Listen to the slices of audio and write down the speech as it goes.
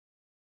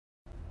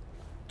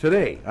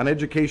Today on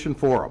Education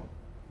Forum,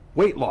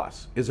 weight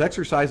loss, is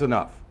exercise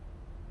enough?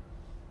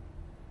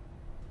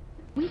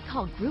 We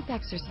call group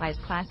exercise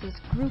classes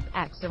Group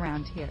X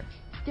around here.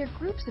 They're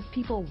groups of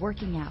people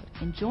working out,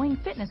 enjoying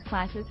fitness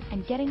classes,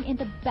 and getting in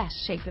the best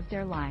shape of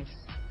their lives.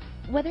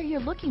 Whether you're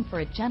looking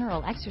for a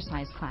general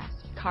exercise class,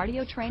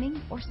 cardio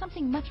training, or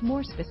something much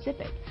more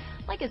specific,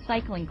 like a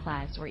cycling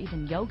class or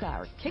even yoga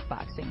or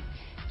kickboxing,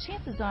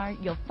 chances are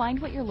you'll find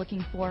what you're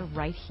looking for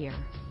right here.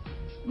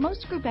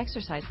 Most group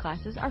exercise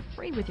classes are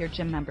free with your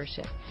gym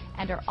membership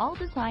and are all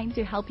designed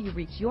to help you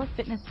reach your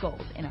fitness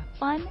goals in a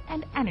fun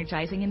and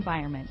energizing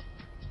environment.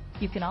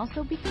 You can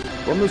also be...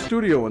 From the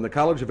studio in the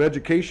College of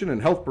Education and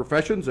Health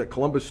Professions at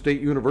Columbus State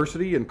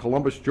University in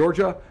Columbus,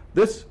 Georgia,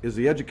 this is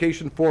the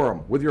Education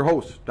Forum with your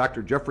host,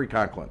 Dr. Jeffrey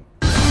Conklin.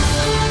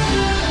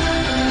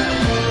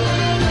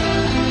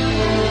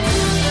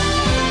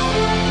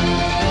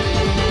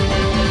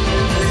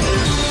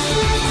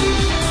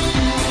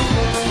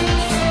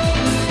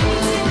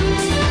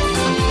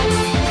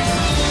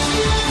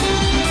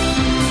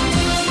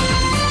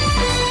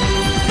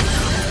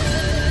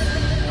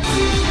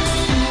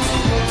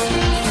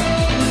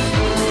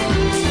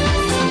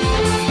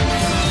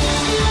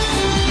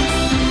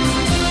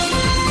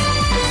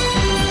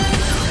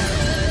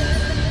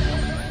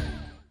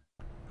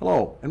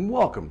 Hello and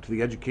welcome to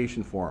the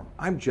Education Forum.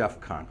 I'm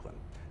Jeff Conklin.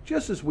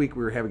 Just this week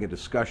we were having a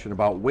discussion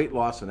about weight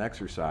loss and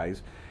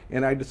exercise,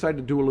 and I decided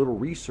to do a little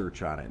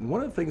research on it. And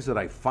one of the things that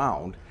I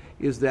found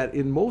is that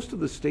in most of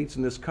the states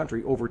in this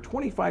country, over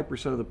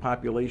 25% of the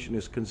population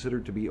is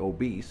considered to be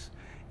obese,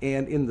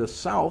 and in the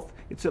South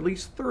it's at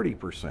least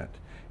 30%.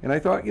 And I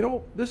thought, you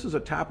know, this is a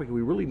topic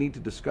we really need to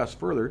discuss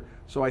further,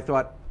 so I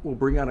thought we'll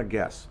bring on a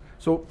guest.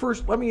 So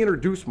first, let me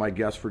introduce my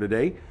guest for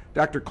today,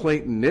 Dr.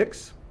 Clayton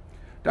Nix.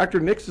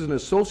 Dr. Nix is an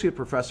associate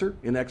professor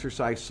in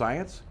exercise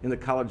science in the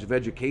College of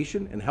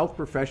Education and Health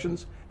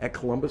Professions at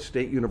Columbus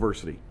State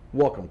University.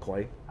 Welcome,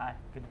 Clay. Hi,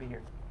 good to be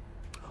here.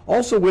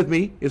 Also with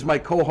me is my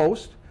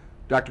co-host,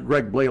 Dr.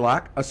 Greg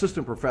Blaylock,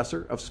 assistant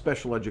professor of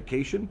special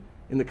education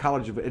in the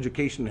College of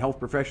Education and Health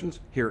Professions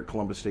here at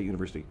Columbus State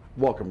University.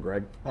 Welcome,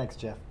 Greg. Thanks,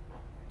 Jeff.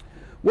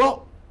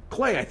 Well,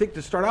 Clay, I think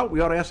to start out,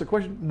 we ought to ask the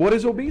question, what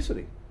is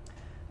obesity?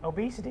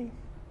 Obesity,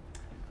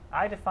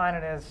 I define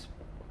it as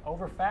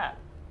overfat.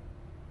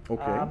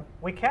 Okay.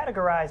 We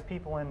categorize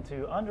people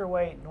into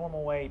underweight,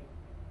 normal weight,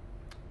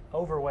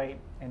 overweight,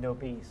 and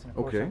obese. And of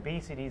course,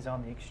 obesity is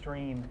on the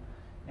extreme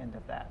end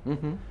of that.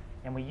 Mm-hmm.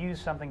 And we use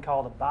something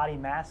called a body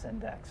mass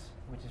index,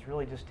 which is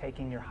really just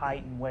taking your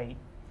height and weight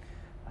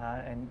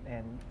and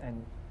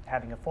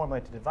having a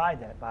formula to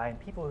divide that by. And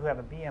people who have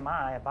a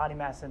BMI, a body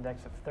mass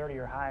index of 30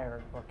 or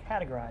higher, are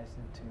categorized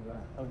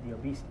into the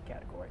obesity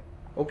category.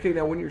 Okay,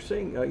 now when you're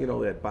saying, you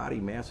know, that body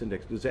mass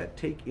index, does that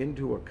take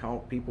into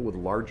account people with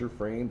larger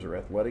frames or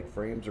athletic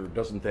frames, or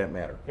doesn't that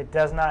matter? It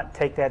does not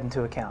take that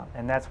into account,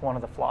 and that's one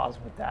of the flaws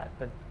with that.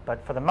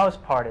 But for the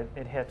most part,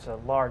 it hits a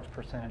large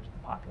percentage of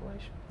the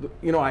population.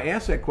 You know, I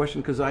asked that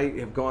question because I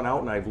have gone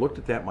out and I've looked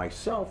at that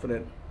myself,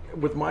 and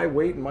with my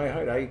weight and my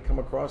height, I come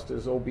across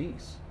as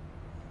obese.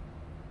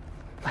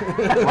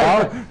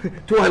 Well,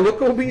 do I look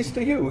obese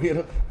to you? You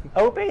know?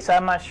 Obese,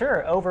 I'm not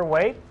sure.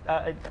 Overweight,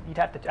 I'd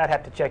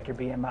have to check your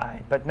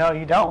BMI, but no,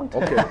 you don't.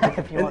 Okay,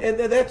 and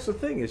that's the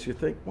thing is you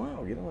think,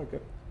 wow, you know, I've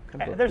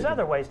got. There's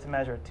other ways to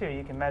measure it too.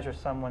 You can measure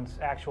someo's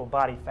actual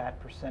body fat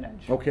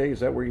percentage. Okay,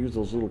 is that where you use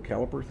those little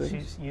caliper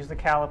things? Use the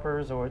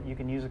calipers, or you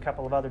can use a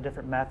couple of other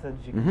different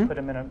methods. You can put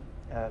them in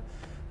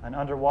an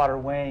underwater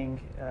weighing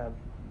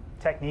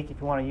technique if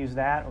you want to use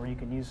that, or you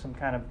can use some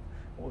kind of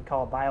what we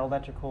call a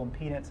bioelectrical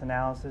impedance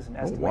analysis and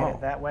estimate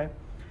it that way.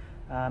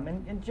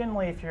 And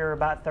generally, if you're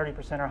about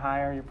 30% or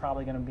higher, you're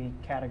probably going to be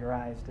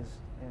categorized as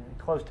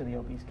close to the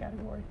obese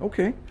category.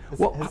 Okay.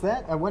 Has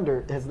that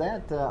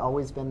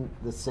always been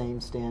the same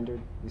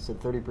standard? You said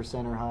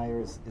 30% or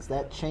higher. Has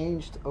that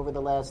changed over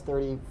the last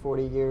 30,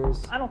 40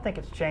 years? I don't think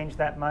it's changed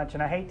that much,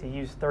 and I hate to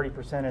use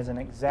 30% as an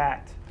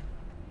exact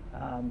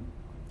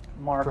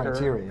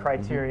marker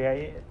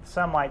criteria.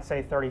 Some might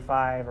say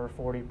 35 or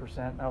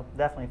 40%. No,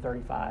 definitely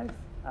 35.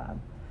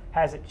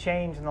 Has it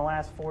changed in the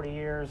last 40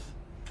 years?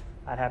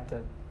 I'd have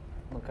to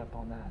look up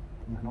on that.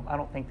 I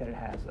don't think that it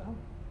has, though.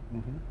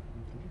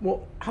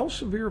 Well, how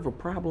severe of a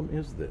problem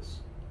is this?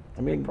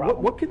 I mean,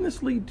 what can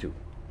this lead to?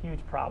 Huge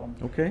problem.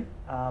 Okay.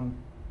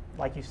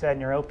 Like you said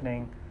in your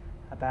opening,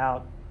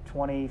 about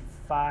 25%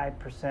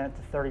 to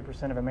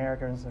 30% of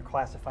Americans are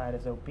classified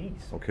as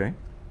obese. Okay.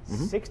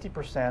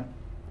 60%,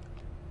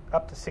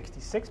 up to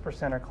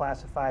 66% are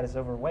classified as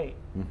overweight.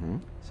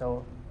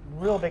 So,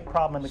 real big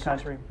problem in the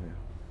country,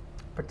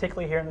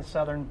 particularly here in the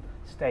southern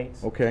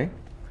states. Okay.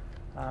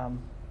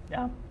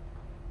 Yeah.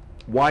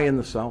 Why in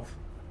the South?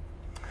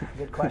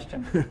 Good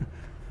question.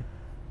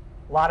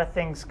 A lot of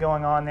things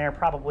going on there.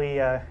 Probably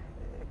it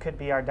could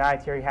be our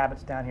dietary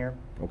habits down here.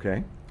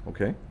 Okay.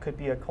 Okay. Could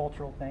be a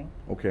cultural thing.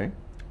 Okay.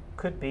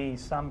 Could be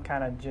some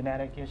kind of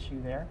genetic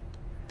issue there.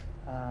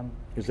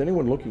 Is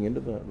anyone looking into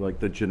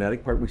the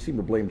genetic part? We seem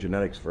to blame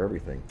genetics for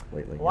everything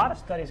lately. A lot of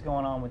studies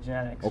going on with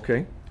genetics.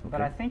 Okay.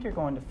 But I think you're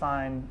going to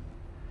find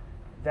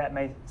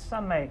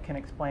some can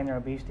explain their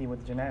obesity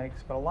with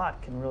genetics, but a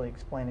lot can really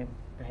explain it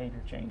with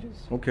behavior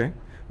changes. Okay.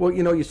 Well,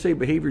 you say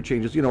behavior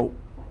changes.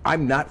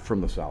 I'm not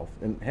from the South,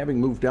 and having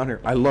moved down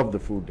here, I love the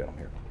food down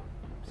here.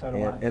 So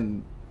do I.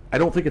 And I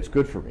don't think it's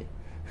good for me.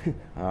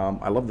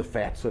 I love the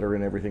fats that are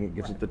in everything. It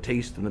gives Right. it the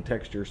taste and the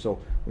texture. So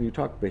when you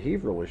talk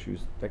behavioral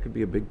issues, that could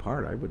be a big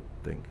part, I would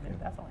think. Yeah,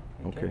 definitely.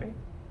 It Okay. could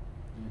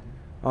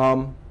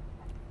be.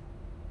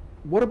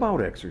 What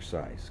about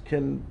exercise?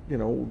 Can,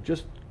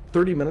 just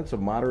 30 minutes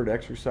of moderate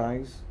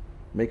exercise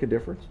make a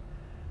difference?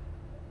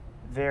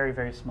 Very,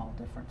 very small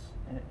difference.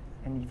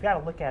 And you've got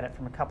to look at it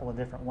from a couple of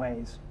different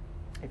ways.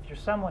 If you're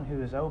someone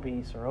who is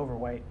obese or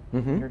overweight,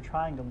 Mhm. you're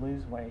trying to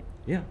lose weight,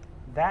 Yeah.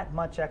 that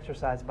much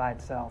exercise by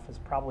itself is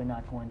probably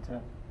not going to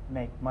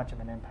make much of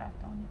an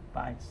impact on you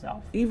by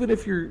itself. Even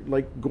if you're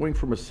like going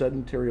from a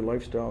sedentary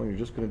lifestyle and you're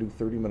just going to do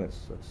 30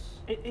 minutes, that's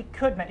It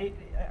could.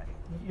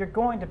 You're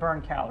going to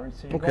burn calories,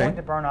 so you're Okay. going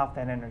to burn off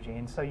that energy.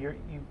 And so if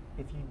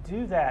you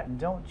do that and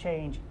don't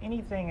change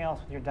anything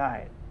else with your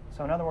diet,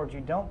 so in other words,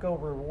 you don't go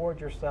reward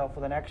yourself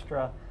with an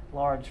extra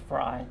large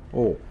fry,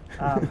 oh.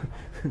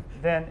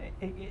 then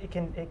it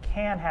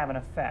can have an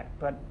effect.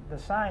 But the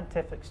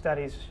scientific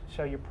studies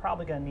show you're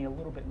probably going to need a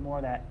little bit more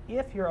of that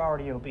if you're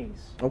already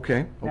obese.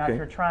 Okay. Now, Okay. if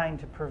you're trying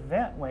to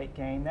prevent weight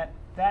gain,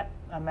 that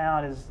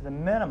amount is the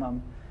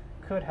minimum,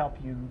 could help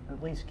you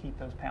at least keep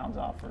those pounds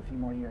off for a few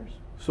more years.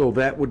 So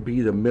that would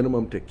be the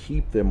minimum to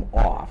keep them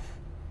off,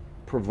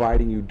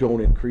 providing you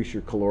don't increase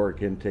your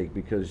caloric intake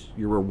because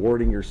you're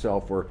rewarding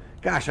yourself for,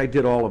 gosh, I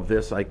did all of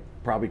this, I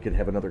probably could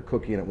have another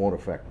cookie and it won't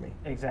affect me.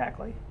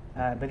 Exactly.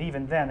 But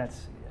even then,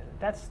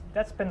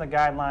 that's been the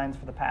guidelines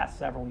for the past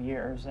several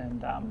years,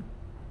 and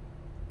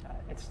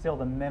it's still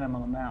the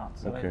minimum amount.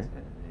 So Okay.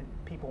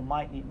 People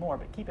might need more,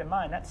 but keep in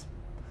mind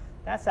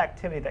that's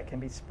activity that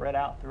can be spread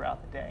out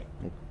throughout the day.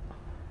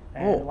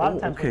 And a lot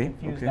of times we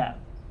confuse that.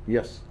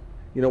 Yes.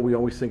 We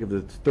always think of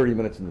the 30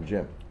 minutes in the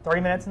gym.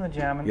 30 minutes in the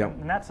gym, and, Yep.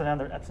 and that's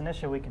an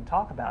issue we can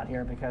talk about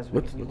here, because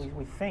we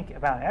think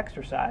about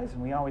exercise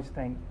and we always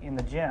think in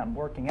the gym,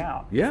 working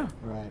out. Yeah.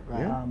 Right.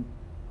 Yeah.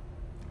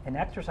 And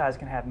exercise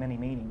can have many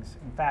meanings.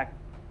 In fact,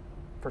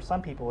 for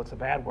some people it's a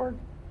bad word,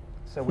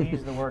 so we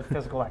use the word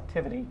physical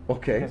activity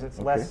Okay, because it's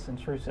less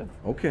intrusive.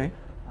 Okay.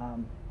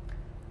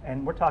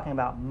 And we're talking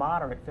about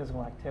moderate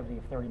physical activity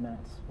of 30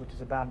 minutes, which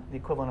is about the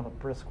equivalent of a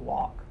brisk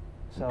walk.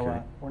 So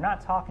Okay. we're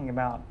not talking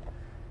about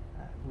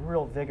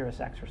real vigorous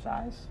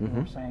exercise when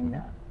we're saying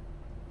that.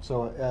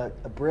 So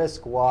a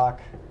brisk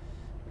walk,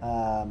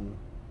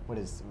 what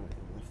is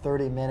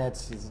 30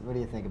 minutes? What do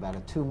you think about a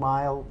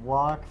 2-mile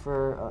walk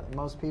for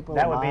most people?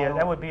 That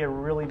would be a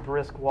really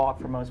brisk walk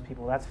for most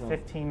people. That's So-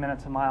 15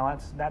 minutes a mile.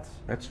 That's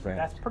fast.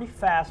 That's pretty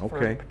fast,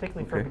 Okay,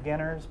 particularly for okay.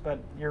 beginners. But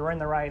you're in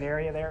the right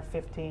area there,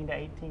 15 to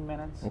 18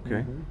 minutes.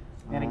 Okay.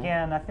 And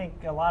again, I think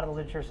a lot of the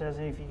literature says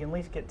if you can at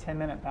least get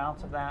 10-minute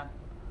bouts of that,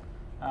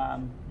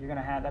 you're going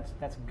to have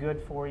that's good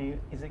for you.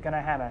 Is it going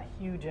to have a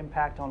huge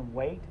impact on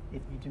weight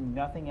if you do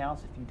nothing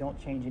else? If you don't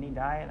change any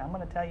diet, I'm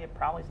going to tell you it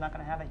probably is not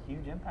going to have a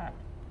huge impact.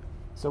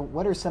 So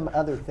what are some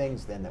other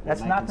things then that we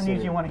That's might not the consider?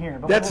 news you want to hear.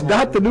 But That's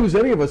not the news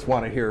any of us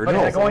want to hear. But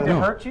no. is it going to No.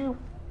 hurt you?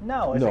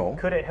 No. No.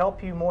 Could it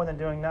help you more than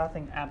doing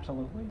nothing?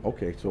 Absolutely.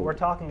 Okay, so We're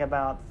talking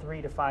about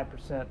 3 to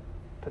 5%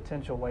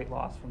 potential weight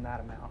loss from that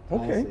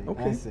amount.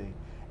 I see.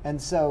 And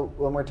so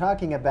when we're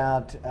talking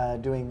about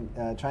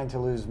trying to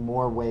lose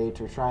more weight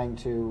or trying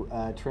to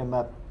trim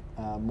up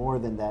more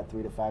than that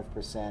 3 to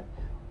 5%,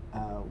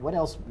 what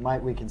else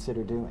might we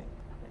consider doing?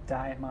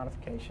 Diet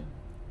modification.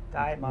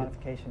 Diet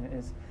modification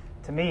is,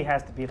 to me,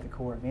 has to be at the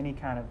core of any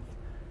kind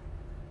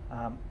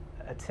of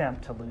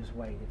attempt to lose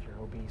weight if you're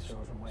obese or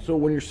overweight. So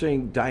when you're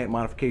saying diet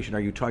modification, are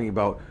you talking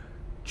about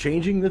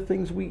changing the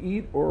things we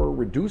eat or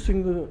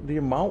reducing the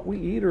amount we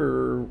eat,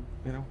 or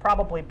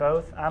Probably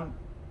both.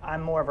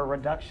 I'm more of a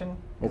reduction,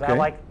 because Okay.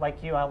 I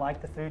like you. I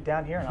like the food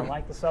down here, and I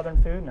like the southern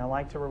food, and I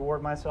like to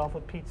reward myself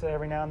with pizza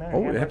every now and then.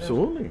 Oh, hamburgers.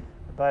 absolutely.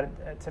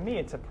 But to me,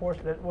 it's a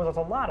portion. Well, there's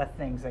a lot of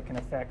things that can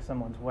affect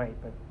someone's weight,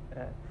 but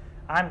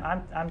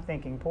I'm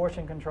thinking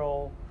portion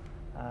control,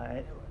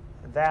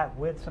 that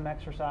with some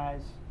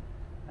exercise,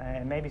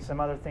 and maybe some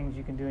other things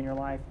you can do in your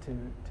life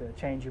to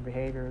change your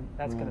behavior.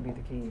 That's going to be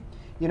the key.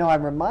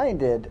 I'm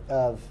reminded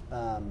of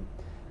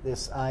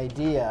this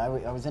idea.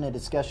 I was in a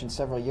discussion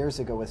several years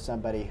ago with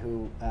somebody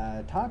who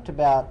talked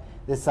about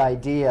this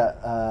idea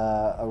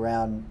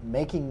around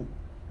making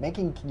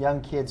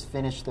young kids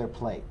finish their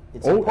plate.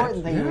 It's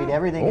important that you eat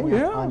everything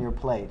on your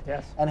plate.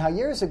 Yes. And how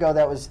years ago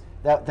that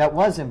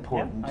was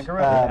important. Yeah, I agree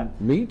with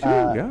that. Me too,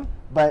 yeah.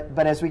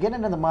 But as we get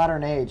into the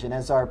modern age, and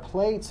as our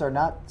plates are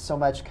not so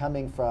much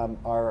coming from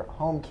our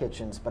home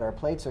kitchens, but our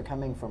plates are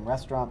coming from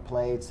restaurant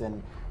plates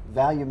and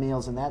value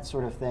meals and that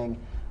sort of thing,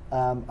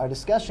 our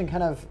discussion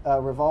kind of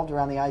revolved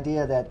around the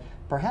idea that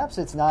perhaps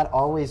it's not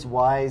always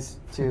wise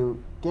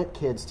to get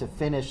kids to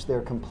finish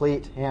their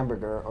complete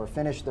hamburger or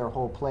finish their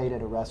whole plate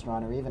at a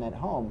restaurant or even at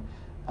home.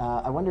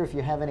 I wonder if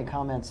you have any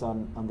comments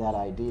on that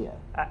idea.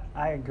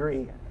 I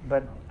agree,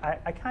 but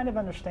I kind of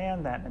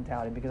understand that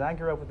mentality, because I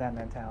grew up with that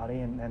mentality,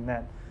 and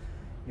that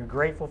you're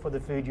grateful for the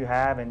food you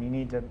have, and you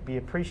need to be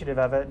appreciative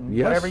of it. And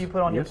Yes, whatever you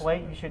put on your yes.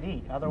 plate, you should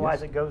eat.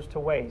 Otherwise, Yes. it goes to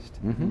waste.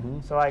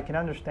 So I can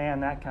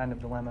understand that kind of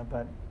dilemma,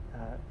 but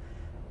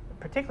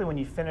particularly when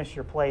you finish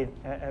your plate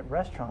at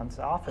restaurants,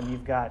 often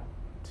you've got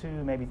 2,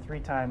 maybe 3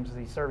 times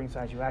the serving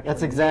size you actually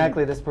That's need.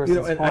 exactly this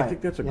person's and point. I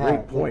think that's a Yeah,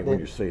 great point they- when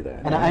you say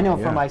that. And I know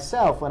for Yeah.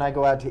 myself, when I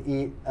go out to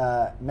eat,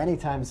 many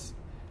times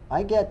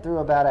I get through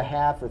about a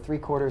half or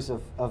 3/4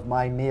 of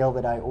my meal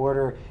that I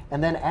order,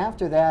 and then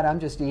after that, I'm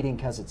just eating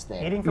because it's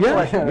there. Eating for Yeah,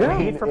 pleasure. yeah.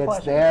 Eat for It's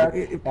pleasure.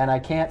 there, and I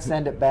can't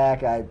send it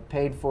back. I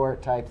paid for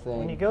it, type thing.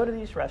 When you go to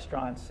these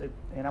restaurants,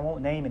 and I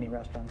won't name any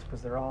restaurants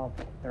because they're all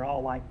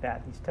like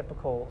that. These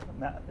typical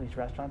these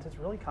restaurants, it's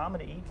really common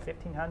to eat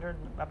 1,500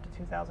 up to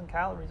 2,000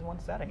 calories in one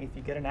setting. If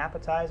you get an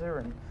appetizer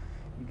and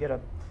you get a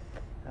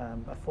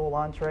full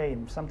entree,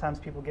 and sometimes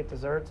people get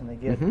desserts and they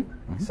get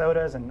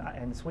sodas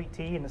and sweet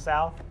tea in the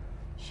South.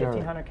 Sure.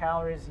 1,500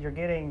 calories. You're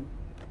getting,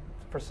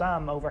 for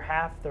some, over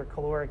half their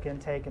caloric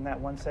intake in that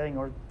one setting,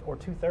 or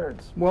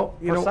 2/3. Well,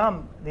 you for know,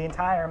 some, the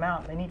entire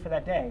amount they need for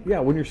that day. yeah,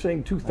 when you're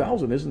saying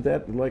 2,000, isn't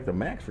that like the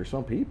max for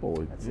some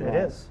people? It Right,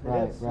 is. It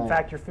right, is. right. In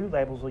fact, your food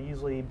labels will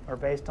usually are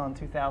based on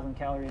 2,000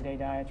 calorie a day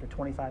diets or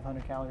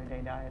 2,500 calorie a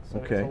day diets. So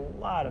Okay.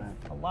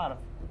 it's a lot of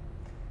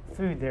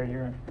food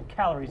there.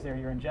 Calories there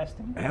you're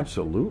ingesting.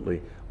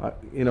 Absolutely.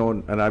 You know,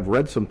 and I've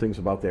read some things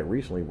about that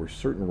recently, where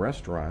certain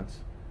restaurants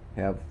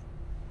have,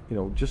 you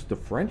know, just the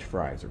French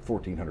fries are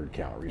 1,400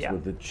 calories Yeah.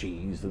 with the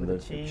cheese and the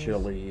cheese.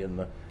 chili and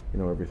the, you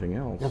know, everything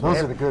else. Yeah,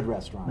 those are the good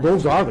restaurants.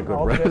 Those are the good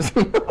all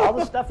restaurants. all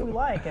the stuff we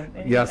like, and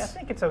Yes. I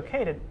think it's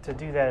okay to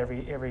do that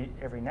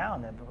every now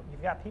and then. But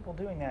you've got people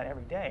doing that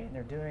every day, and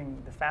they're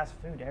doing the fast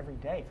food every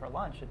day for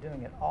lunch. They're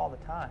doing it all the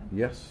time.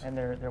 Yes. And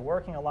they're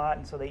working a lot,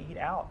 and so they eat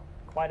out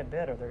quite a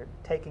bit, or they're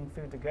taking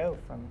food to go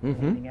from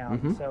eating out.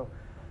 So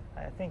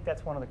I think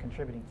that's one of the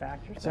contributing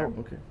factors. So there.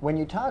 Okay. when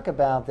you talk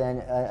about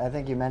then, I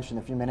think you mentioned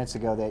a few minutes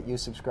ago that you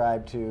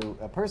subscribe to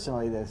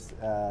personally this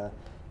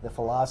the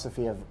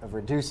philosophy of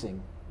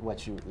reducing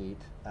what you eat,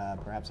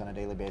 perhaps on a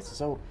daily basis.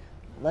 So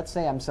let's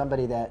say I'm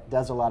somebody that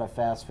does a lot of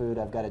fast food.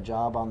 I've got a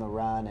job on the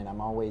run, and I'm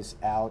always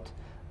out.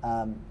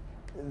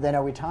 Then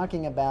are we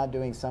talking about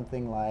doing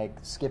something like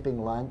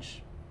skipping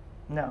lunch?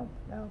 No.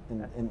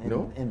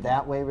 In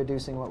that way,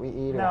 reducing what we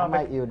eat, or No, how but-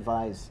 might you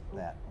advise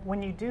that?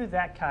 When you do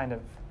that kind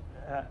of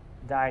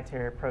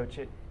dietary approach,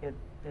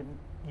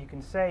 you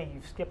can say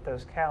you've skipped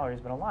those calories,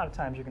 but a lot of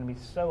times you're going to be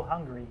so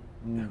hungry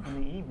in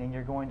the evening,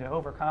 you're going to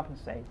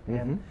overcompensate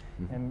and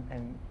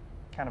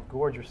kind of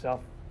gorge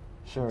yourself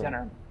Sure.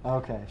 dinner.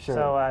 Okay, sure.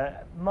 So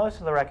most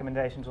of the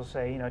recommendations will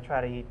say,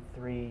 try to eat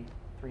three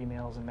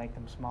meals and make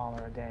them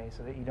smaller a day,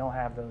 so that you don't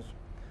have those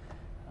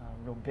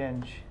real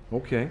binge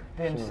Okay.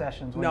 binge Sure.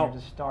 sessions when Now- you're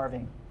just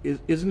starving.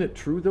 Isn't it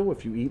true, though,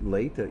 if you eat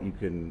late that you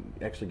can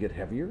actually get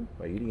heavier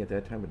by eating at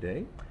that time of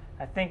day?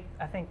 I think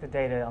the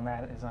data on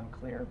that is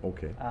unclear.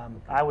 Okay.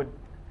 I would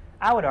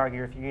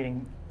argue if you're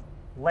eating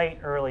late,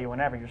 early,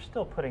 whenever, you're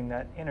still putting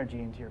that energy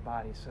into your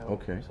body. So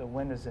Okay. So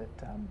when does it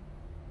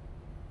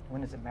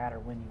matter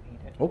when you eat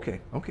it?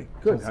 Okay,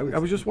 good. So I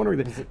was just wondering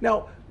that.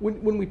 Now,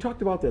 when we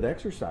talked about that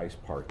exercise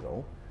part,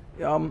 though,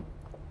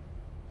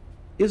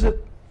 is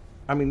it,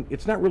 I mean,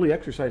 it's not really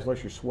exercise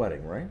unless you're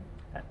sweating, right?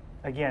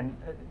 Again,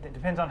 it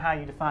depends on how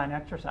you define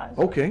exercise.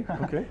 Okay.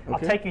 I'll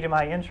take you to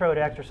my intro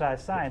to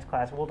exercise science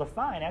class. We'll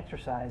define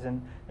exercise,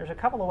 and there's a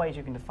couple of ways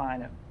you can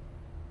define it.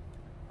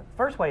 The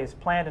first way is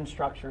planned and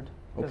structured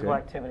physical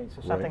Okay. activity. So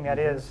Right. something that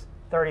is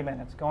 30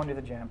 minutes, going to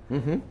the gym,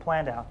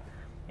 planned out.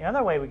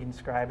 Another way we can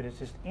describe it is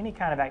just any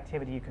kind of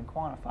activity you can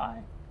quantify.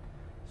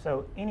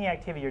 So any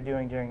activity you're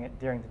doing during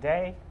the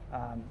day,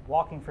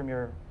 walking from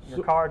your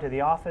car to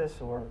the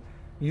office, or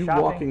You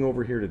shopping, walking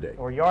over here today.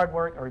 or yard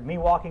work, or me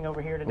walking over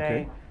here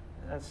today. Okay.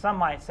 Some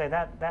might say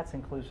that's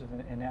inclusive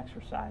in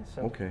exercise.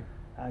 So Okay.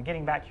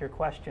 getting back to your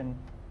question,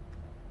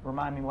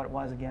 remind me what it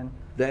was again.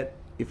 That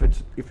if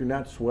you're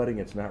not sweating,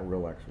 it's not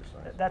real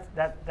exercise.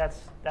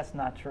 That's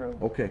not true.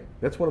 Okay,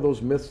 that's one of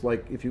those myths.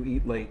 Like if you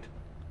eat late,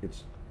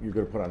 you're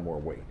going to put on more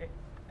weight.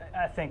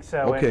 I think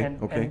so. Okay,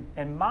 And, okay.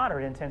 and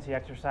moderate intensity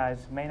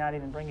exercise may not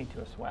even bring you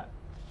to a sweat.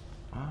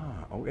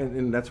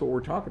 And that's what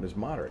we're talking is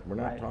moderate. We're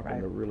not Right, talking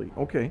right. the really.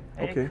 Okay.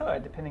 And it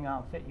could, depending on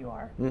how fit you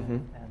are.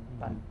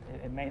 But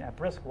it may, a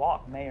brisk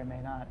walk may or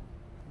may not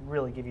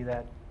really give you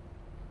that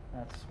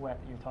sweat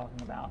that you're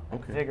talking about. That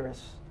Okay.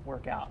 vigorous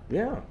workout.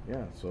 Yeah.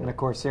 So. And of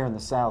course, here in the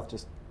South,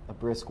 just a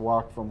brisk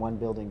walk from one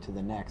building to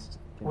the next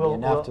can We'll- be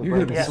enough to You're break going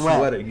to a be Yes. sweat.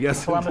 sweating.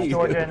 Yes, Columbus, indeed.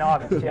 Georgia in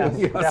August. Yes,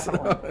 Yes.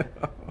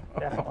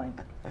 definitely.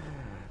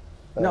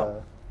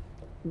 Now,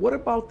 what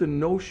about the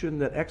notion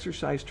that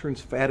exercise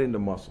turns fat into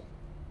muscle?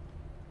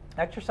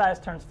 Exercise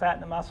turns fat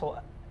into muscle.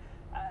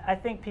 I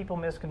think people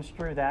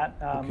misconstrue that.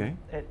 Okay.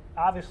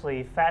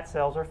 Obviously, fat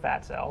cells are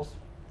fat cells.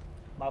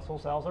 Muscle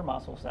cells are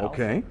muscle cells.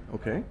 Okay.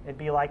 It'd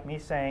be like me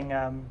saying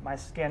my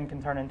skin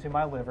can turn into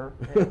my liver.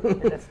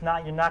 It's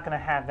not. You're not going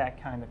to have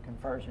that kind of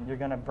conversion. You're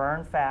going to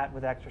burn fat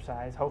with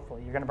exercise.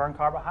 Hopefully, you're going to burn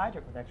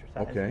carbohydrate with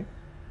exercise. Okay.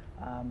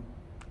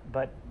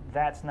 but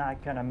that's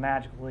not going to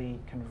magically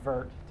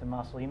convert to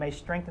muscle. You may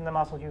strengthen the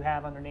muscles you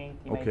have underneath.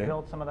 You may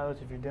build some of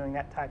those if you're doing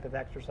that type of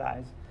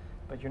exercise,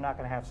 but you're not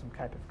going to have some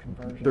type of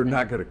conversion. They're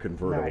not going to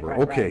convert over. Right,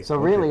 Okay. right. So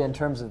really, in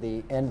terms of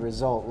the end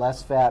result,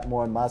 less fat,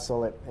 more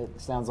muscle, it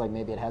sounds like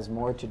maybe it has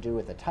more to do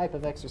with the type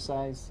of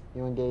exercise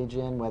you engage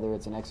in, whether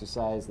it's an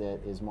exercise that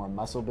is more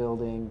muscle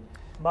building.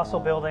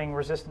 Muscle building,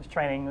 resistance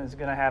training is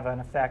going to have an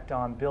effect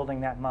on building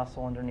that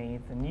muscle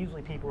underneath, and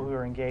usually people who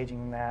are engaging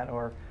in that,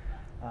 or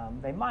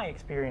they might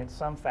experience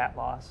some fat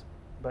loss,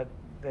 but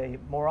they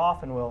more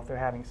often will if they're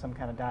having some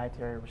kind of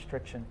dietary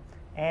restriction,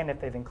 and if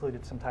they've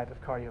included some type of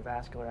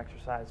cardiovascular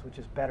exercise, which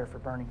is better for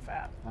burning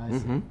fat. I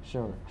see.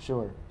 Sure.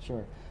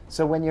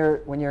 So when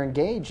you're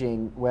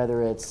engaging,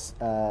 whether it's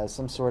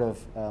some sort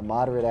of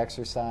moderate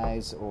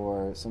exercise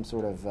or some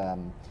sort of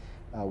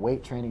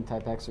weight training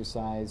type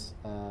exercise,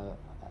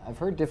 I've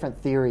heard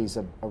different theories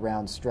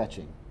around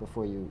stretching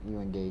before you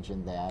engage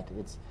in that.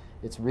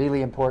 It's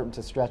really important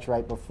to stretch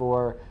right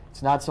before.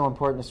 It's not so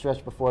important to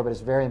stretch before, but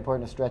it's very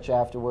important to stretch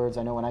afterwards.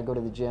 I know when I go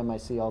to the gym, I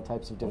see all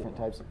types of different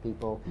types of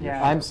people.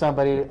 Yeah. I'm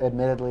somebody,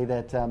 admittedly,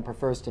 that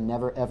prefers to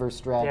never ever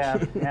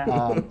stretch,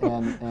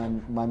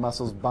 and my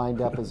muscles bind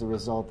up as a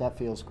result. That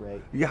feels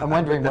great. Yeah, I'm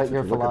wondering that's what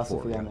your what you're looking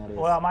philosophy for, on that is.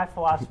 Well, my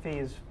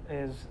philosophy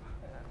is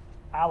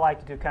I like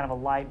to do kind of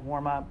a light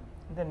warm-up,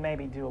 then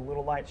maybe do a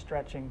little light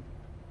stretching,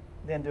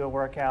 then do a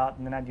workout,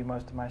 and then I do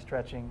most of my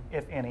stretching,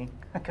 if any,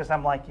 because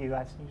I'm like you,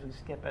 I usually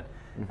skip it.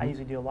 I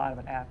usually do a lot of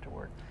it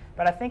afterward.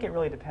 But I think it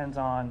really depends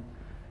on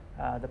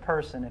the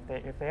person.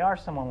 If they are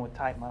someone with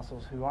tight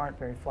muscles who aren't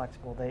very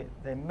flexible,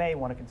 they may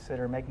want to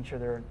consider making sure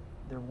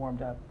they're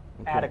warmed up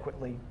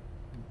adequately.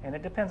 And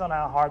it depends on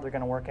how hard they're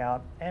going to work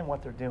out and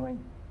what they're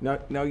doing.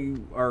 Now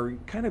you are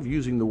kind of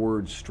using the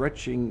word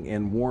stretching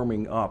and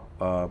warming up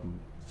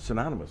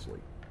synonymously.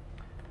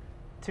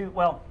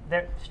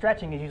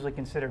 Stretching is usually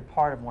considered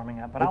part of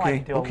warming up, but I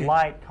like to do a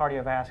light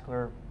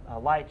cardiovascular, a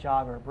light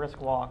jog or a brisk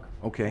walk.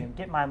 And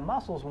get my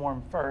muscles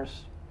warm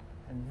first,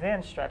 and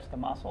then stretch the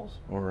muscles.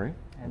 All right.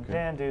 And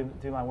then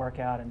do my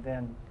workout, and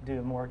then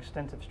do more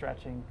extensive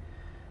stretching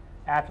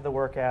after the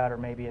workout or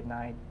maybe at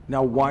night.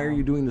 Now, why are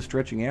you doing the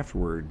stretching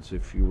afterwards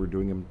if you were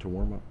doing them to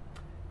warm up?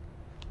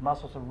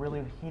 Muscles are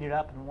really heated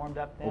up and warmed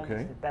up then. Okay.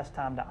 It's the best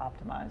time to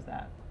optimize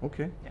that.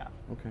 Okay. Yeah.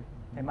 Okay.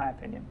 In my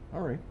opinion.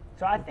 All right.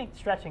 So I think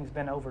stretching's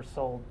been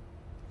oversold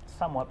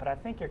somewhat, but I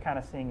think you're kind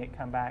of seeing it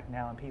come back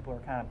now, and people are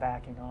kind of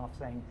backing off,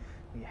 saying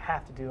you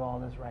have to do all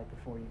this right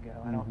before you go.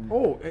 I don't.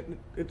 Oh,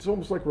 it's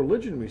almost like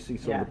religion. We see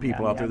some of the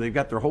people out there. They've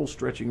got their whole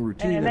stretching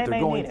routine and that they're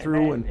going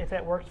through, and if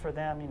it works for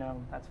them,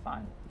 that's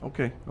fine.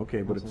 Okay,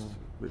 but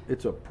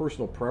it's a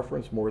personal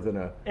preference more than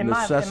a in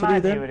necessity. My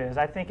then? view, it is.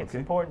 I think it's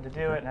important to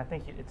do it, and I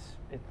think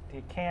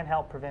it can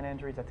help prevent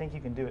injuries. I think you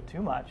can do it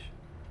too much,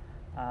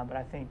 but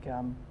I think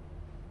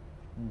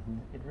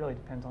it really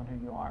depends on who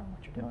you are and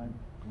what you're doing.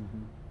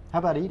 How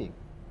about eating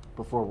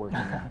before working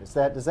out?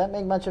 Does that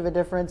make much of a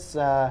difference?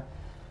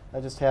 I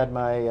just had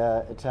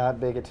my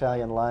big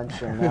Italian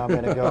lunch, and now I'm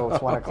going to go.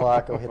 It's 1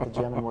 o'clock. Go hit the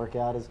gym and work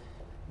out. Is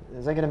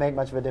that going to make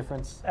much of a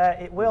difference?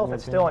 It will if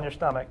it's still in your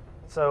stomach.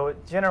 So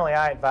generally,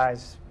 I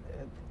advise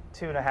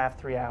 2.5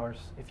 to 3 hours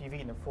if you've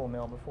eaten a full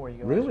meal before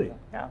you go. Really?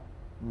 Yeah.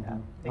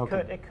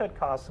 It could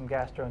cause some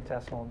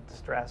gastrointestinal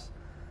distress.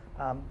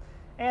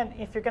 And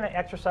if you're going to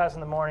exercise in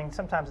the morning,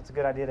 sometimes it's a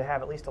good idea to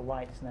have at least a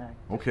light snack.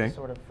 Okay. To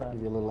sort of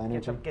give you a little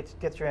energy.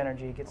 Get your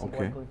energy, get some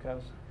blood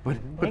glucose. But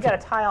you got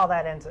to tie all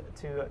that into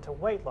to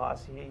weight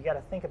loss. You got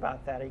to think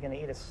about that. Are you going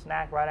to eat a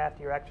snack right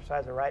after your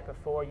exercise or right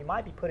before? You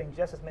might be putting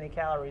just as many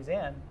calories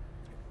in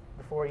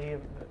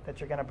that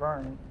you're going to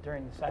burn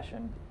during the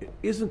session.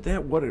 Isn't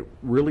that what it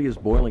really is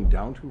boiling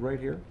down to right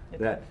here?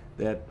 That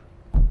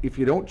if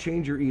you don't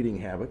change your eating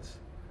habits,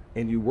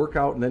 and you work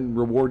out and then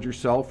reward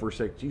yourself or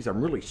say, geez, I'm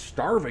really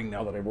starving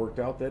now that I worked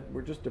out, that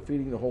we're just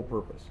defeating the whole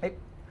purpose.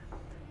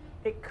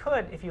 It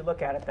could if you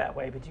look at it that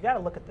way, but you got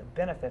to look at the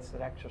benefits that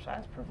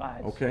exercise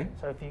provides. Okay.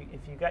 So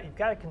you've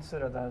got to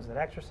consider those, that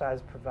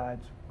exercise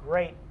provides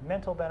great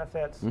mental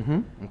benefits,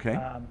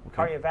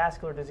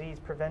 cardiovascular disease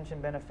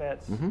prevention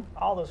benefits,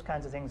 all those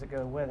kinds of things that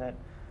go with it.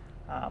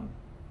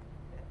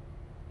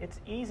 It's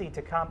easy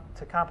to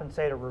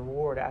compensate or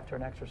reward after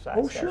an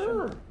exercise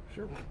session.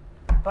 Sure.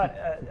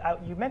 But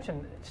you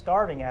mentioned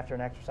starving after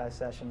an exercise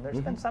session. There's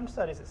been some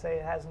studies that say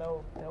it has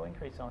no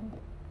increase on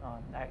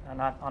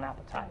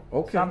appetite.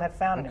 Some have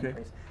found an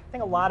increase. I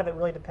think a lot of it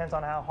really depends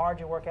on how hard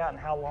you work out and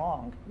how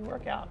long you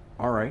work out.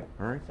 All right.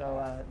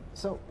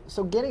 So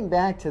getting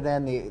back to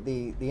then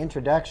the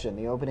introduction,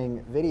 the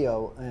opening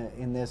video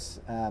in this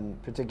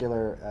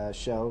particular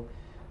show,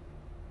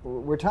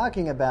 we're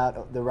talking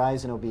about the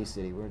rise in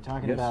obesity. We're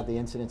talking about the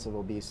incidence of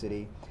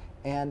obesity,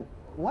 and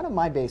one of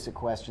my basic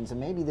questions, and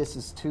maybe this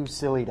is too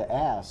silly to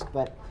ask,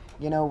 but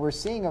we're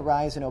seeing a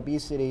rise in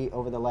obesity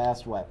over the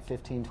last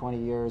 15, 20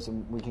 years,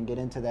 and we can get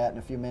into that in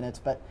a few minutes.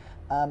 But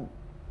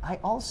I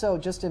also,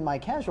 just in my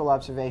casual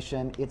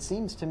observation, it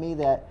seems to me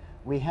that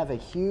we have a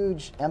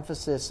huge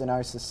emphasis in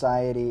our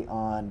society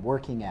on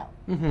working out.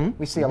 Mm-hmm.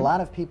 We see a lot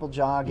of people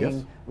jogging.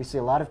 Yes. We see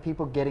a lot of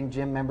people getting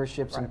gym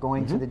memberships and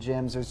going to the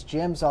gyms. There's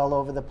gyms all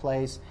over the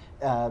place.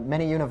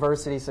 Many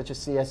universities, such as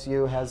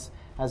CSU,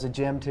 has a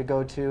gym to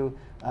go to.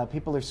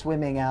 People are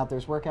swimming out.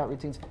 There's workout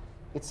routines.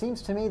 It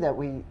seems to me that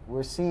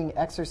we're seeing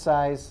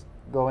exercise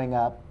going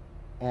up,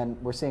 and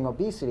we're seeing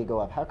obesity go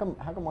up. How come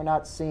we're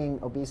not seeing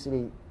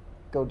obesity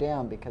go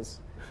down because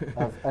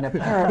of an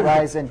apparent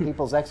rise in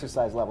people's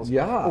exercise levels?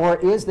 Yeah. Or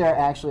is there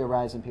actually a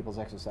rise in people's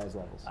exercise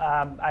levels?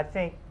 I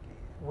think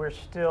we're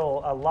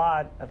still, a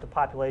lot of the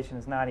population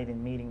is not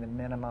even meeting the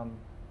minimum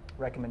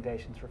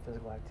recommendations for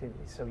physical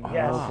activity. So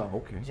yes,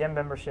 okay. gym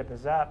membership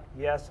is up.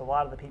 Yes, a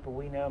lot of the people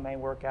we know may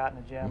work out in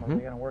a gym, or they're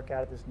going to work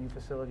out at this new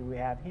facility we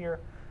have here.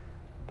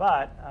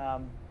 But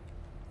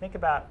think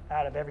about,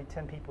 out of every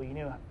 10 people you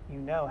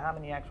know how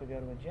many actually go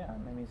to a gym?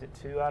 I mean, is it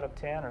 2 out of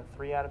 10 or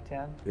 3 out of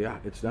 10? Yeah,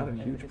 it's not a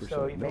huge percent.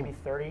 So no. maybe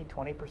 30,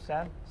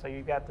 20%. So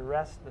you've got the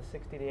rest, the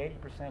 60 to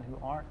 80% who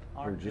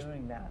aren't just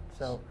doing that.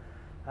 So,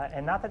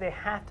 and not that they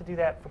have to do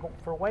that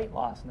for weight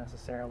loss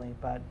necessarily,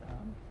 but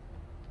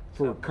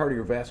For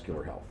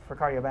cardiovascular health. for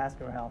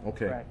cardiovascular health.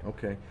 Okay, Correct.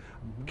 okay.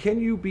 Can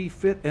you be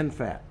fit and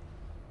fat?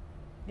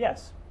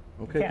 Yes.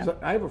 Okay, You can. 'cause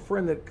I have a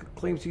friend that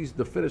claims he's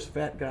the fittest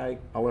fat guy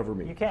I'll ever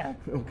meet. You can.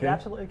 Okay. You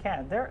absolutely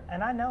can.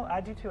 And I know,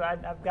 I do too.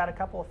 I've got a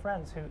couple of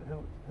friends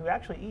who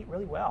actually eat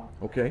really well.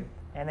 Okay.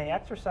 And they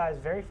exercise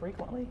very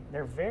frequently.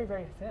 They're very,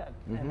 very fit.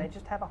 And they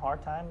just have a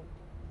hard time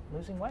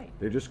losing weight.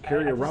 They just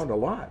carry around a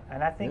lot.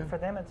 And I think Yeah. for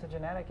them it's a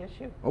genetic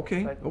issue.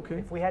 Okay, But okay.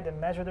 if we had to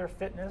measure their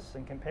fitness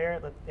and compare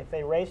it, if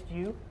they raced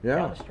you Yeah,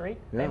 down the street,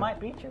 yeah. they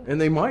might beat you.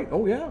 And they might,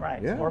 oh yeah. Right,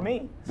 yeah. or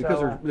me. Because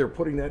So, they're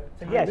putting that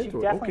So time yes, into you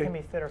it. definitely Okay. can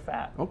be fit or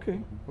fat.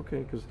 Okay, okay,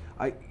 because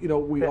we Fit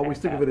always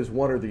and think of fat. it as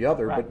one or the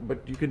other, Right.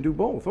 but you can do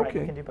both. Right, Okay.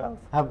 you can do both.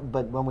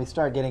 But when we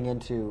start getting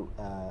into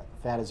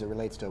fat as it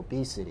relates to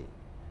obesity,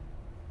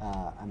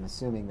 I'm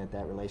assuming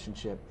that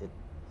relationship it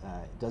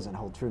doesn't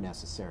hold true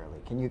necessarily.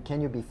 Can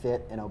you be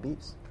fit and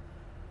obese?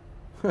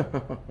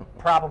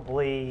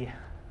 Probably.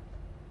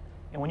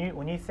 And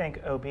when you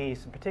think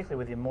obese, and particularly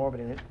with the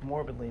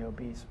morbidly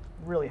obese,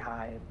 really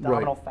high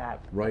abdominal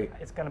fat, Right.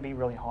 it's going to be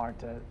really hard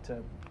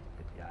to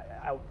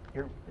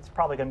it's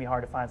probably going to be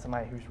hard to find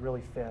somebody who's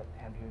really fit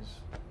and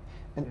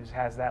who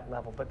has that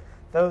level. But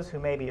those who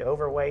may be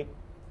overweight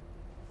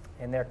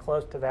and they're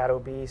close to that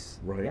obese,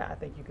 Right. yeah, I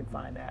think you can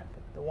find that.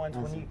 But the ones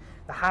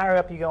the higher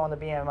up you go on the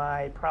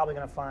BMI, you're probably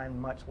going to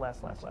find much less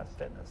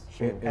fitness.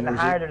 Sure. And the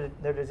higher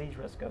their disease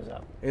risk goes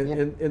up.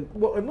 And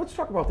let's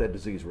talk about that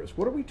disease risk.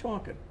 What are we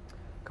talking?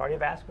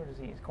 Cardiovascular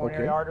disease,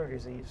 coronary Okay. artery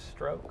disease,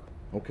 stroke.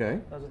 Okay.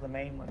 Those are the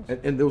main ones.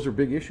 And those are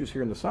big issues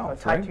here in the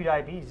South, Type right? 2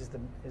 diabetes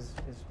is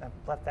I've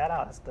left that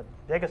out. It's the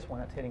biggest one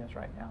that's hitting us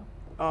right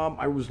now.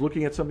 I was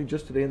looking at something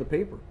just today in the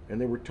paper, and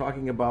they were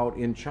talking about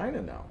in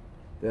China now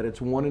that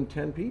it's 1 in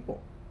 10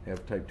 people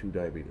have type 2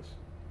 diabetes.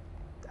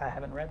 I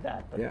haven't read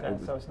that, but Yeah,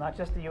 so it's not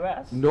just the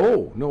U.S.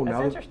 No.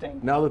 That's interesting.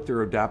 Now that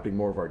they're adopting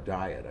more of our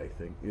diet, I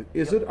think.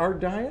 Is it our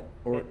diet,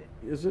 or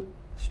is it?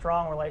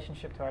 Strong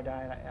relationship to our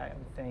diet, I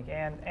would think,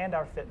 and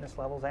our fitness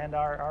levels and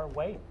our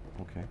weight,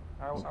 Okay.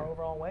 our Okay.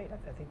 overall weight.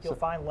 I think you'll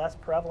find less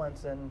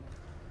prevalence in,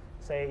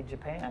 say,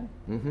 Japan.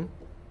 Mm-hmm.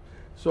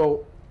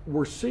 So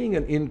we're seeing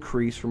an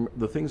increase from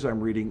the things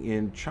I'm reading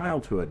in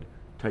childhood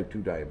type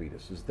 2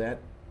 diabetes. Is that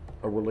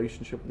a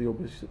relationship with the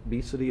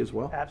obesity as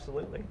well?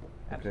 Absolutely,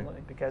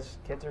 absolutely, because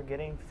kids are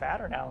getting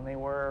fatter now than they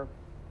were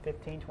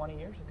 15, 20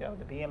 years ago.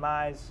 The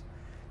BMIs,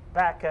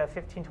 back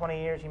 15,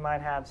 20 years, you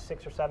might have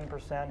 6 or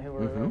 7% who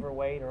were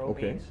overweight or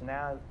Okay. obese.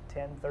 Now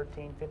 10,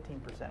 13,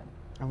 15%.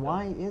 And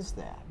why is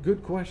that?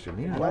 Good question.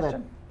 Yeah.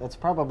 Question. That's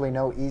probably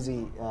no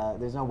easy.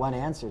 There's no one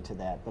answer to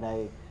that, but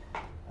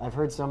I've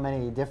heard so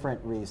many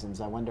different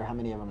reasons. I wonder how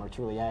many of them are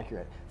truly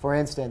accurate. For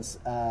instance,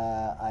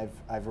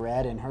 I've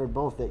read and heard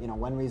both that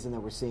one reason that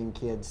we're seeing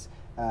kids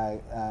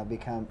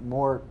become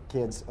more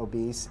kids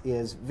obese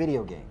is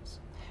video games,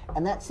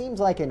 and that seems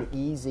like an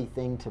easy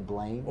thing to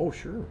blame. Oh,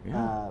 sure.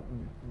 Yeah.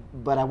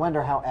 But I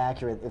wonder how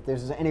accurate, if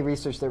there's any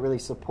research that really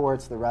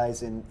supports the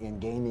rise in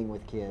gaming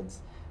with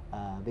kids.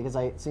 Because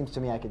it seems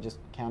to me I could just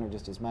counter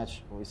just as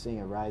much. We're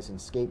seeing a rise in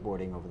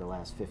skateboarding over the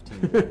last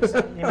 15 years.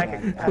 You make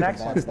an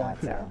excellent That's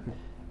point there.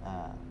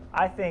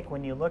 I think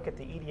when you look at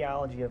the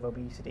etiology of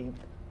obesity,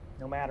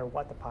 no matter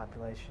what the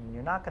population,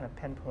 you're not going to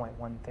pinpoint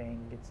one thing.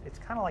 It's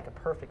kind of like a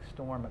perfect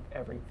storm of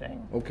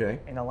everything. Okay.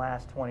 In the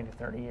last 20 to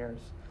 30 years.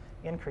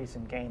 Increase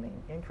in gaming,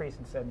 increase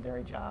in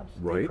sedentary jobs,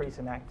 Right. decrease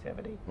in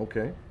activity.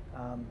 Okay.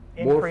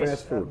 Increase, More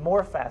fast food.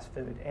 more fast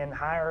food, and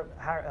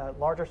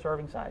larger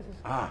serving sizes.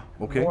 Ah,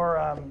 okay. More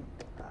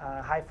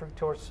high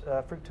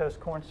fructose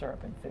corn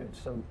syrup in food,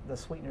 so the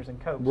sweeteners in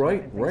Cokes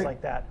Right, and things right.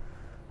 like that.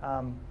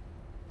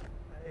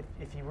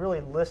 If you really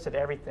listed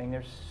everything,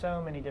 there's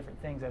so many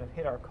different things that have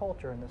hit our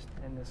culture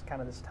in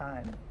this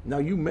time. Now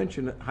you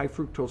mentioned high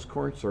fructose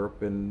corn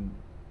syrup, and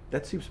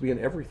that seems to be in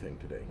everything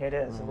today. It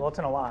is. Well, it's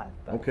in a lot.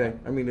 But Okay.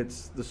 I mean,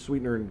 it's the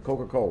sweetener in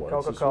Coca-Cola.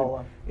 It's the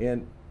Coca-Cola.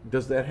 And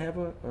does that have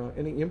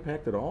any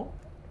impact at all?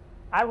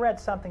 I read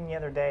something the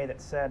other day that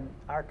said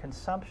our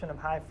consumption of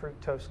high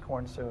fructose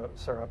corn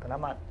syrup, and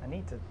I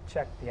need to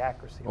check the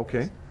accuracy of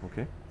this,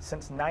 Okay.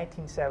 since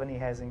 1970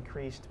 has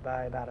increased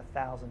by about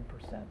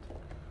 1,000%.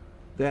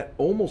 That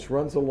almost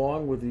runs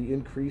along with the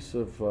increase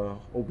of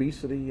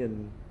obesity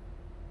and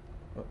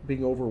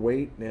being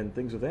overweight and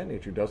things of that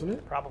nature, doesn't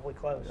it? Probably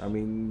close. I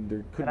mean,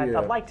 there could and be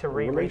I'd like to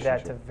reread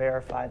that to relationship.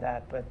 verify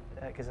that, but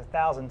because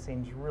 1,000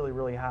 seems really,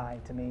 really high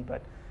to me.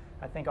 But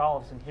I think all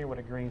of us in here would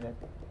agree that,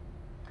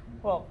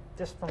 well,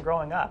 just from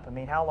growing up. I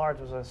mean, how large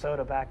was a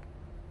soda back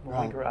when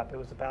we grew up? It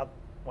was about,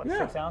 what,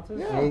 6 ounces?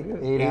 Yeah.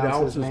 8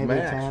 ounces, maybe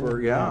max 10.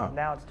 for,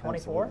 Now it's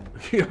 24?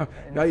 Yeah.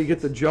 Now you get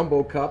the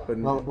jumbo cup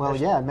and Well,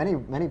 yeah.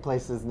 Many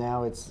places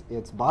now it's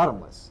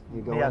bottomless.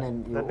 You go in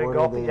and you the big order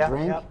gulpy, the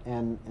drink,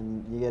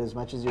 and you get as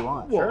much as you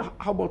want. well,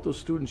 how about those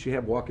students you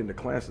have walk into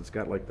class that's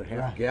got like the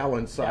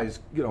half-gallon size,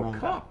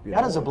 cup? you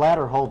How know? does a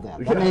bladder hold that?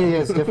 That maybe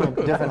is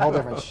whole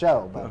different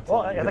show. But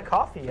Well, the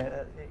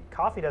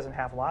coffee doesn't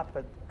have a lot,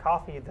 but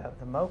coffee,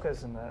 the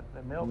mochas and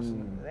the milks,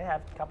 and they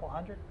have a couple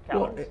hundred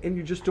Well, calories. and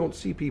you just don't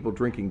see people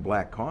drinking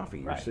black coffee.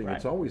 You're Right, seeing right.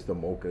 it's always the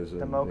mochas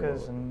and The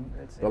mochas and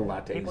it's, the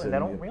lattes people, and they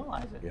don't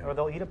realize it, yeah. or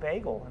they'll eat a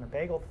bagel, and a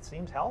bagel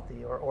seems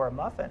healthy, or a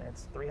muffin.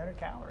 It's 300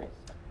 calories.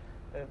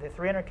 The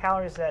 300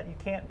 calories that you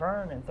can't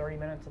burn in 30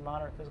 minutes of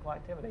moderate physical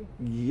activity.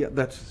 Yeah,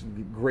 that's a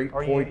great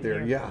Or point you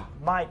there. Yeah.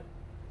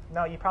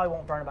 No, you probably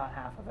won't burn about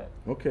half of it.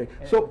 Okay.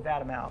 in So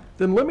that amount.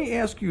 then let me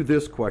ask you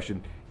this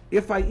question: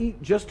 if I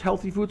eat just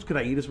healthy foods, can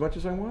I eat as much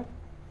as I want?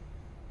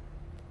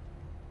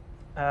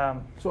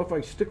 So if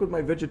I stick with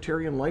my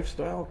vegetarian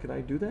lifestyle, can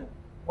I do that?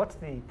 What's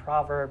the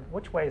proverb?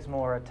 Which weighs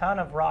more, a ton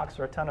of rocks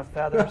or a ton of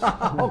feathers?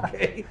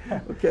 Okay.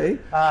 Okay.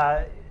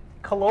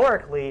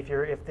 Calorically,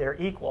 if they're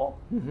equal,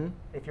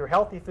 if your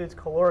healthy foods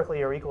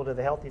calorically are equal to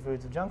the healthy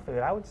foods of junk food,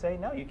 I would say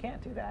no, you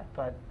can't do that.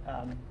 But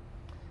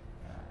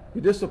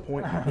You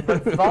disappoint me.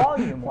 but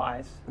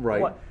volume-wise,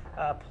 Right.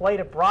 A plate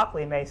of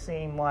broccoli may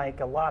seem like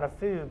a lot of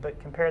food, but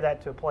compare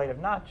that to a plate of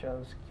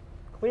nachos.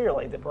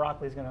 Clearly, the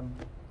broccoli is going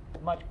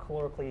to much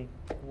calorically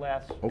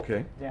less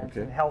Okay. dense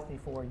Okay. and healthy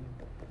for you.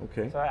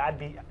 Okay. So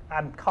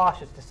I'm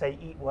cautious to say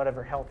eat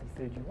whatever healthy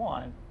food you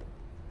want,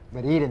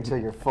 But eat until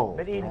you're full.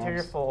 but eat until you're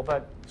perhaps. full.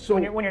 But So-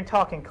 when you're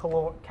talking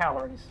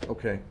calories,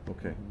 Okay.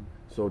 Okay.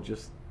 So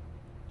just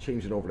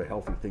changing over to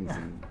healthy things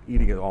and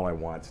eating it all I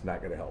want is not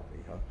going to help me,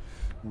 huh?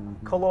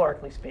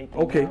 calorically speaking.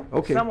 Okay, now,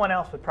 okay. Someone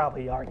else would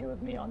probably argue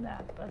with me on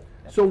that. But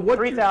So what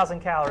you're- 3,000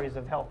 calories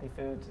of healthy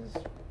foods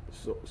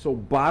So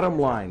bottom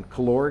line,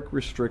 caloric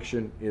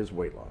restriction is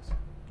weight loss.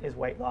 is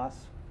weight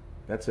loss.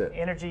 That's it.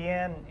 Energy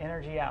in,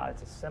 energy out.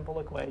 It's a simple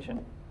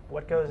equation.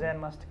 What goes in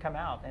must come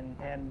out,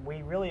 and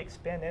we really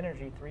expend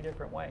energy 3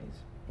 different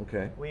ways.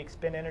 Okay. We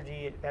expend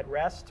energy at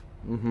rest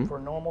for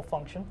normal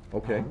function,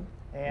 Okay.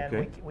 and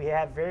Okay. we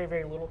have very,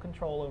 very little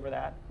control over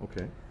that.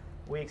 Okay.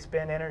 We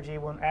expend energy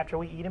after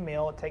we eat a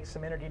meal. It takes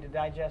some energy to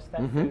digest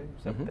that food,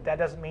 but that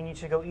doesn't mean you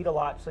should go eat a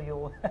lot. So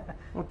you'll.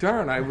 Oh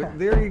darn!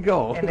 There you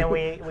go. And then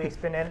we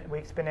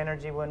expend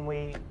energy when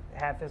we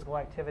have physical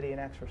activity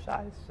and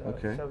exercise. So,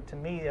 Okay. so to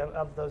me,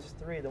 of those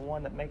 3, the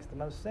one that makes the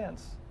most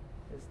sense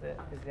is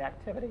the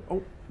activity.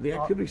 Oh, the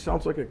activity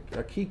sounds like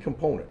a key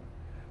component.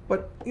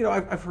 But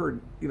I've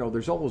heard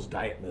there's all those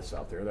diet myths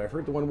out there. I've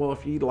heard the one, well,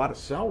 if you eat a lot of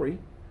celery,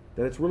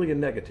 that it's really a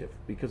negative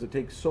because it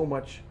takes so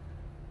much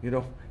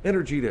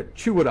energy to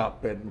chew it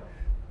up and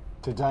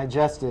To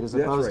digest it as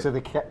That's opposed right. to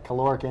the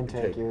caloric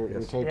intake you're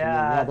yes. taking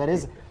Yeah. in.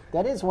 Yeah,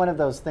 that is one of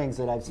those things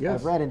that I've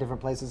Yes. read in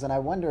different places, and I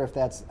wonder if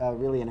that's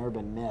really an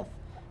urban myth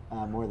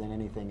more than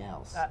anything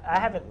else. I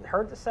haven't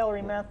heard the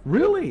celery myth.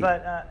 Really?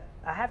 But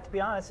I have to be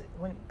honest,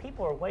 when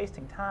people are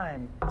wasting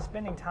time,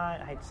 spending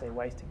time, I hate to say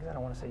wasting because I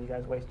don't want to say you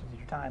guys wasted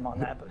your time on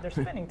that, but they're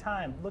spending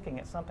time looking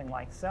at something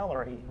like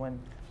celery when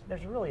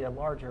there's really a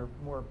larger,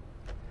 more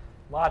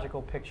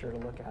logical picture to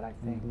look at, I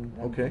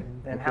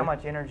think, than how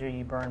much energy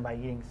you burn by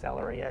eating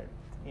celery.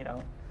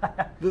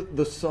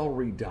 the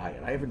celery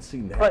diet. I haven't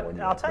seen that But one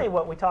yet. I'll tell you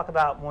what we talk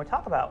about when we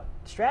talk about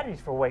strategies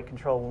for weight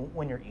control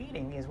when you're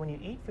eating is when you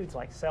eat foods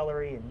like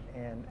celery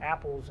and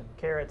apples and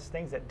carrots,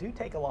 things that do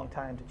take a long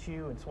time to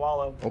chew and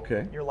swallow.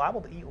 Okay. You're liable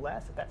to eat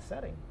less at that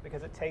setting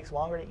because it takes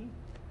longer to eat.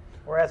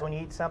 Whereas when you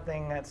eat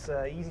something that's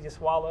easy to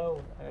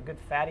swallow, a good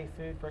fatty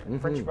food,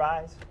 French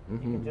fries, you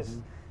can just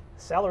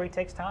celery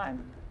takes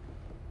time.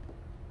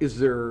 Is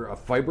there a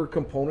fiber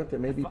component that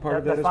may be part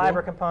of that The as fiber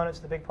well? component's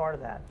the big part of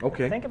that.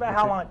 Okay, Think about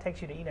how okay. long it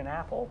takes you to eat an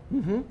apple.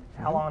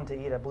 How long to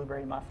eat a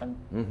blueberry muffin.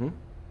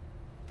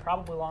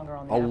 Probably longer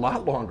on the A apple.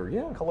 lot longer,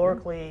 yeah.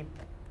 Calorically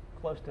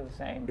close to the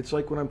same. It's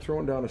like when I'm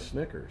throwing down a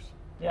Snickers.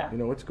 Yeah.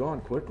 It's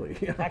gone quickly.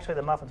 Actually,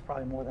 the muffin's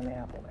probably more than the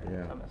apple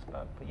there. Yeah.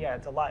 But yeah,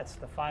 it's a lot. It's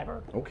the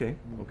fiber. Okay.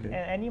 Okay.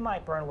 And you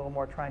might burn a little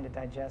more trying to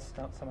digest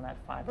some of that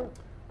fiber.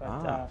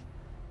 But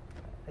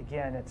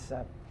again, it's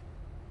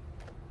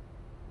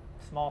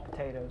small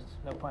potatoes,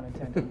 no pun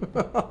intended.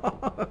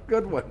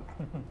 Good one.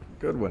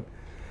 Good one.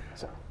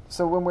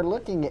 So when we're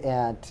looking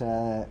at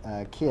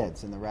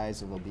kids and the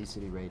rise of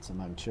obesity rates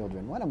among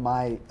children, one of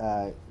my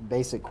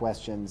basic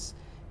questions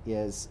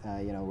is,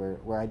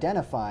 we're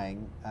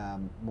identifying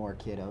more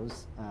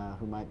kiddos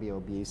who might be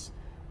obese,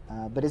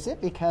 but is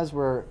it because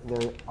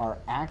there are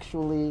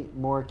actually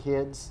more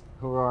kids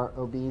who are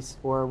obese,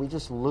 or are we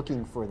just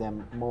looking for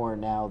them more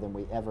now than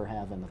we ever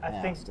have in the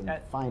past and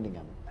finding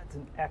them? That's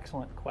an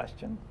excellent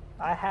question.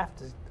 I have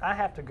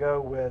to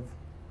go with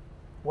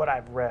what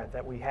I've read,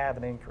 that we have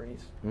an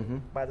increase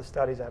by the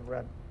studies I've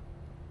read.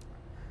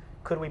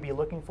 Could we be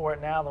looking for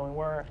it now than we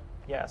were?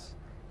 Yes.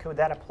 Could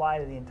that apply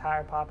to the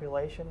entire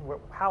population?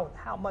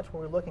 How much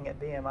were we looking at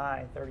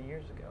BMI 30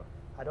 years ago?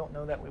 I don't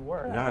know that we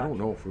were. Yeah, I don't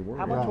know if we were.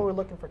 How much were we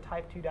looking for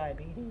type 2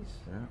 diabetes?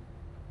 Yeah.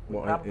 We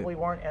probably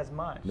weren't as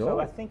much. No. So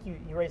I think you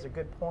raise a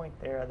good point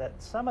there,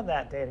 that some of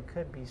that data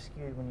could be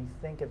skewed when you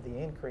think of the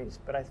increase,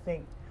 but I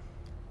think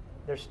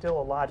there's still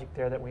a logic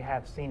there that we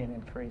have seen an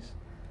increase.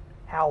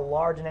 How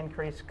large an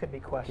increase could be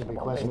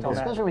questionable.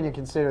 Especially when you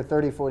consider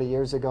 30, 40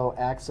 years ago,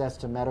 access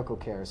to medical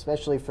care,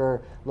 especially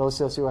for low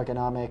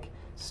socioeconomic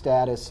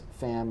status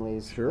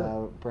families,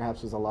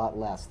 perhaps was a lot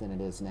less than it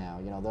is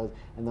now.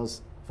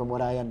 Those, from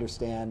what I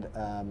understand,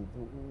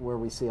 where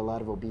we see a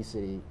lot of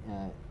obesity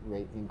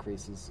rate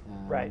increases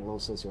in low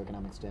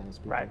socioeconomic status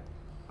people. Right.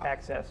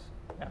 Access.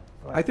 Yeah.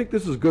 I think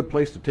this is a good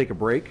place to take a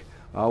break.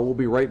 We'll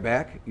be right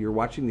back. You're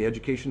watching the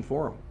Education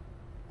Forum.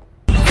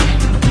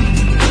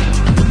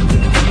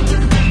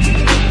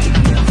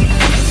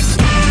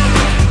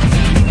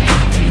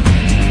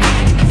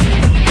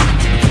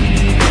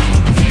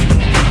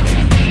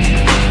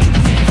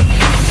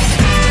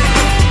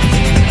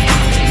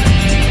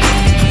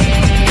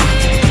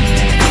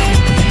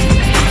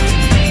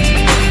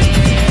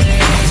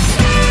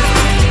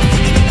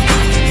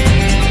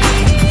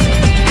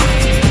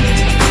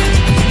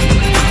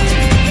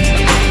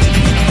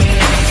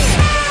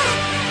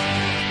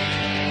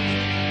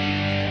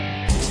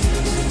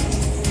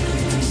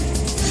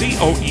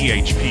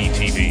 COEHP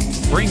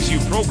TV brings you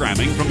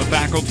programming from the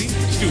faculty,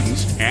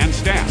 students, and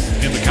staff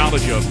in the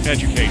College of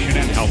Education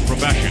and Health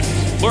Professions.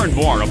 Learn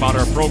more about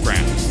our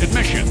programs,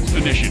 admissions,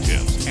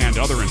 initiatives, and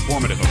other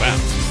informative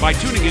events by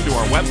tuning into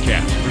our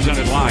webcast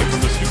presented live from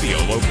the studio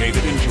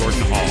located in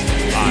Jordan Hall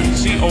on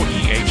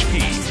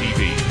COEHP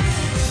TV.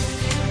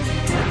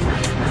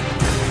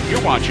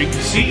 You're watching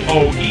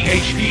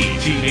COEHP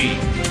TV.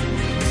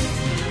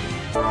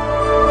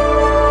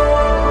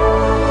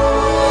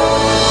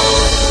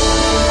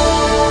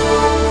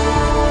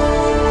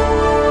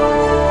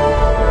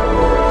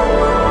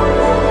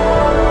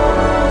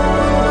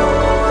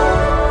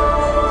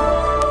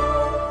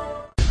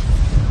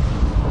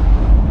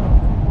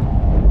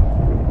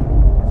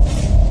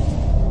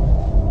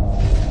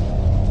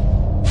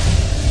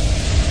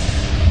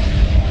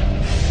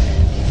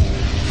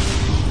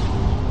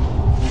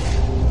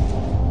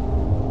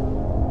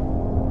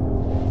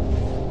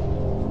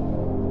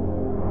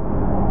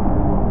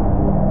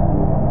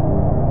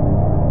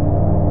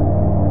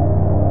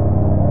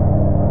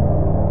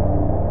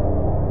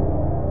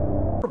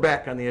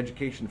 Back on the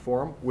Education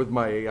Forum with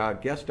my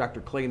guest,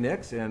 Dr. Clay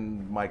Nix,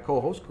 and my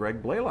co-host,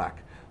 Greg Blaylock.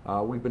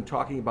 We've been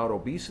talking about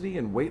obesity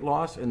and weight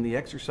loss and the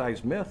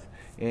exercise myth,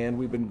 and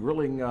we've been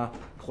grilling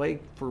Clay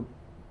for a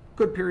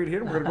good period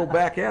here. We're going to go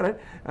back at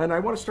it, and I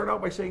want to start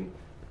out by saying,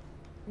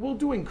 will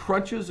doing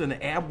crunches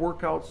and ab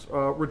workouts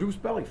reduce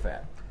belly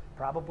fat?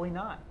 Probably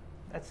not.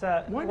 That's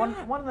one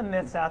of the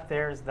myths out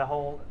there is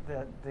the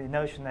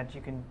notion that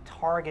you can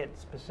target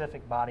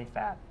specific body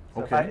fat.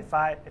 So if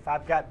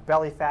I've got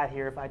belly fat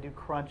here, if I do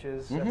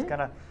crunches, it's going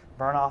to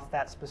burn off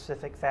that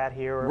specific fat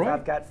here. Or if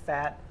I've got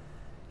fat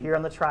here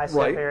on the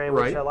tricep area,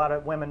 which a lot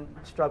of women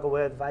struggle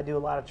with, if I do a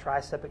lot of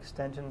tricep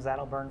extensions,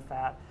 that'll burn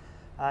fat.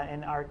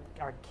 And our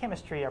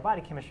chemistry, our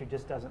body chemistry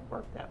just doesn't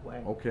work that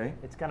way.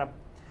 It's going to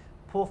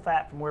pull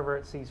fat from wherever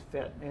it sees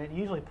fit. And it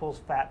usually pulls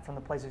fat from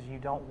the places you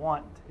don't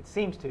want, it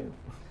seems to.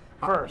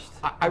 First,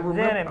 I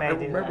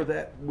remember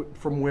that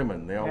from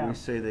women. They always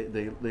say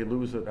they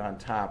lose it on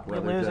top.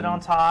 You lose it on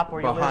top, or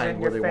you lose it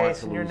in your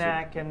face and your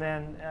neck, and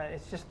then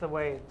it's just the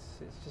way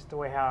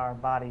how our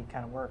body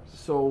kind of works.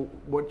 So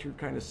what you're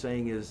kind of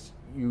saying is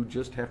you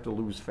just have to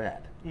lose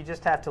fat. You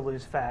just have to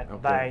lose fat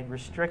by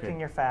restricting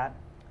your fat,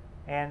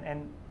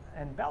 and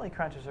belly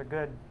crunches are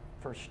good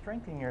for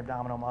strengthening your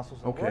abdominal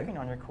muscles and working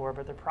on your core,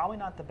 but they're probably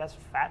not the best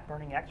fat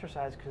burning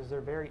exercise because they're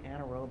very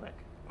anaerobic.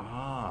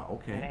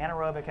 And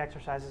anaerobic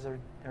exercises are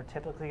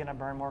typically going to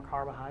burn more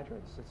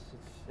carbohydrates.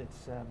 If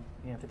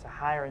it's a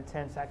higher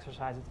intense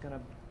exercise, it's going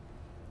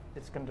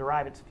to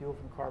derive its fuel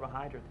from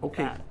carbohydrates.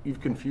 Fat.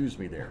 You've confused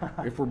me there.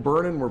 If we're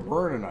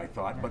burning, I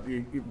thought, but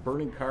you're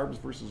burning carbs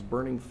versus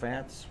burning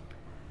fats.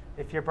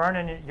 If you're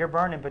burning,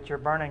 but you're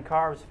burning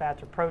carbs,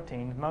 fats, or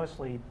proteins.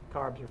 Mostly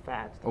carbs or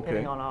fats,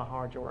 depending on how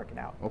hard you're working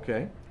out.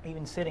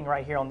 Even sitting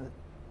right here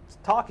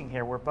talking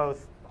here,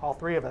 all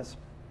three of us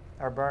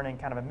are burning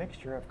kind of a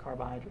mixture of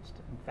carbohydrates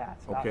and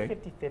fats, about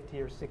 50-50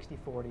 or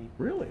 60-40.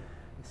 Really?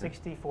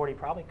 60-40,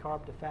 probably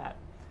carb to fat.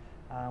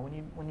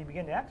 When you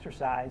begin to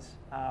exercise,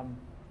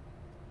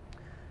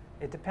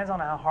 It depends on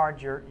how hard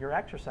you're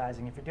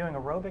exercising. If you're doing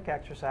aerobic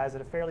exercise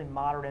at a fairly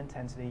moderate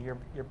intensity, you're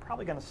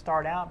probably going to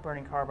start out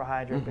burning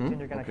carbohydrate, but then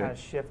you're going to kind of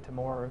shift to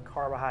more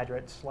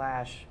carbohydrate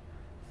slash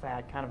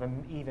fat, kind of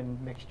an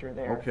even mixture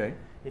there. Okay.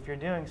 If you're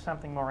doing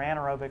something more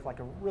anaerobic, like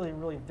a really,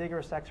 really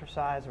vigorous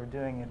exercise, or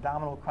doing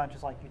abdominal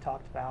crunches like you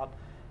talked about,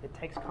 it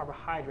takes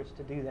carbohydrates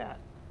to do that.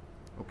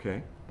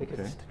 Okay.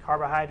 Because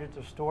carbohydrates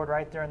are stored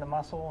right there in the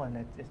muscle, and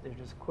they're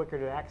just quicker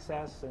to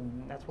access,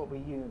 and that's what we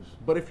use.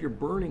 But if you're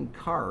burning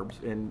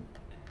carbs and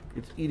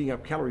it's eating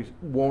up calories,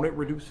 won't it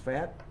reduce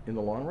fat in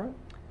the long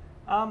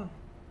run?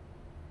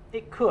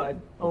 It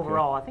could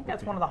overall. I think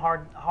that's one of the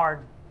hard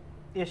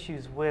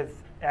issues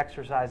with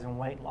exercise and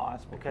weight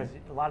loss, because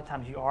a lot of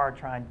times you are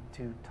trying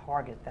to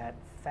target that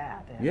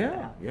fat.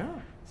 Yeah.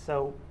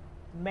 So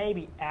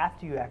maybe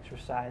after you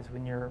exercise,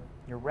 when your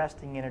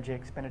resting energy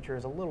expenditure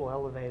is a little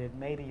elevated,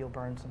 maybe you'll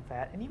burn some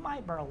fat, and you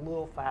might burn a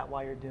little fat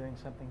while you're doing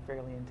something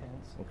fairly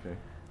intense. Okay.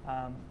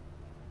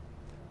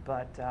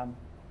 But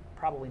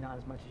probably not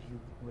as much as you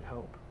would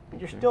hope. But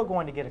you're still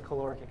going to get a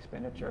caloric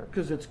expenditure.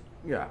 Because it's,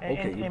 you're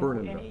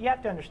burning and them. you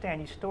have to understand,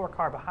 you store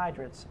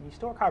carbohydrates. And you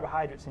store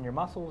carbohydrates in your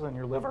muscles and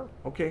your liver.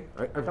 Okay,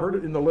 I've heard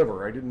it in the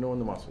liver. I didn't know in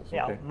the muscles.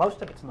 Yeah, Okay.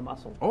 most of it's in the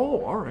muscle.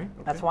 Oh, all right.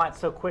 Okay. That's why it's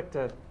so quick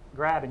to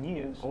grab and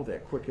use. Oh,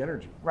 that quick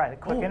energy. Right,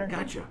 quick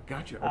energy.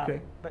 Gotcha.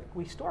 Okay. But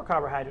we store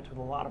carbohydrates with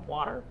a lot of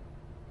water.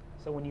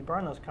 So when you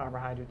burn those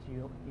carbohydrates,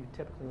 you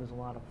typically lose a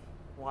lot of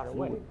water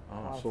Fluid. weight.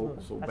 So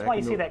That's back why you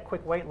in see the- that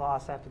quick weight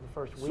loss after the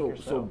first week or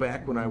so. So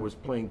back when I was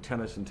playing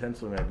tennis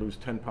intensely, and I'd lose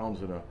 10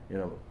 pounds in a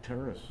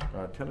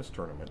tennis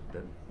tournament.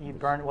 You'd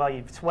burn, well,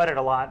 you'd sweated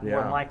a lot, more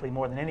Yeah. than likely,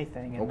 more than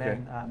anything, and Okay.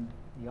 then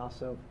you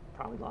also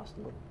probably lost a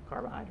little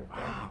carbohydrate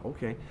there.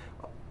 Okay.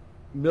 $1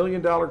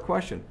 million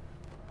question.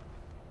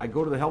 I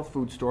go to the health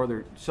food store,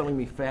 they're selling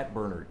me fat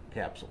burner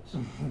capsules.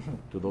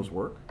 Do those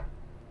work?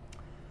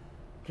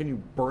 Can you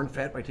burn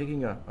fat by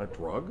taking a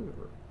drug?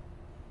 Or?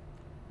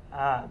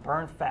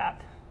 Burn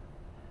fat.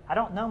 I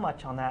don't know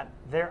much on that.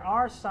 There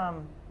are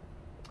some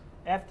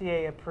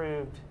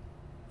FDA-approved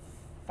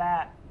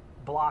fat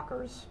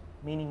blockers,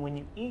 meaning when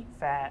you eat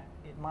fat,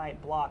 it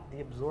might block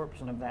the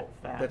absorption of that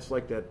fat. That's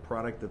like that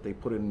product that they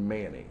put in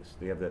mayonnaise.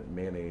 They have that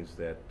mayonnaise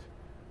that,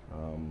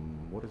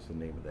 what is the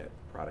name of that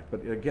product?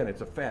 But again,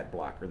 it's a fat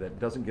blocker that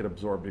doesn't get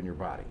absorbed in your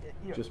body.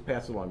 Just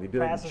pass it along. They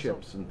did it in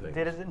chips and things.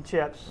 Did it in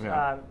chips.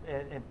 Yeah.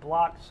 It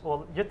blocks,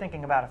 well, you're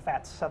thinking about a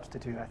fat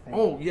substitute, I think.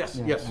 Oh, yes,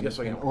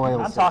 I am.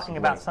 Oil I'm talking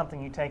about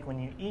something you take when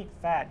you eat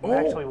fat. You Oh.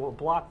 actually will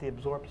block the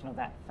absorption of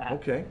that fat.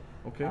 Okay.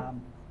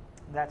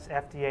 That's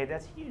FDA.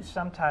 That's used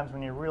sometimes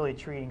when you're really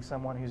treating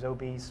someone who's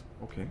obese.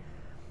 Okay.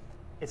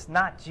 It's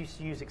not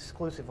just used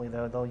exclusively,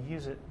 though. They'll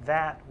use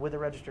that with a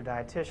registered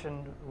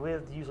dietitian,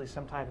 with usually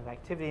some type of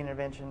activity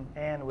intervention,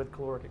 and with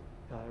caloric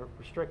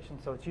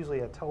restriction. So it's usually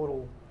a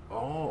total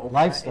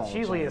lifestyle. It's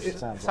usually change, it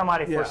sounds like.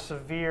 somebody Yeah. for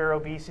severe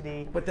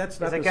obesity. But that's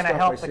not Is it the going to stuff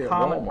help I see the at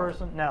common Walmart.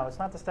 person? No, it's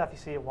not the stuff you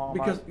see at Walmart.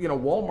 Because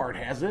Walmart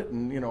has it,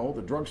 and the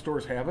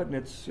drugstores have it, and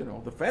it's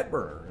the fat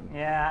burner. And,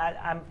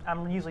 yeah,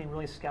 I'm usually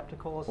really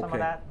skeptical of some of Okay.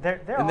 that.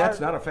 There and are, that's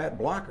not a fat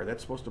blocker.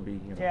 That's supposed to be.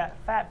 Yeah,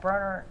 fat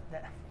burner.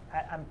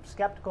 I'm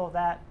skeptical of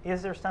that.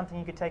 Is there something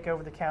you could take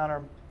over the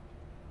counter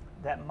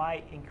that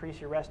might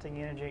increase your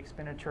resting energy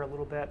expenditure a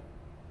little bit?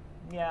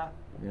 Yeah.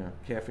 Yeah,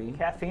 caffeine.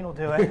 Caffeine will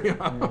do it.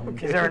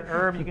 Okay. Is there an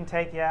herb you can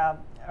take? Yeah.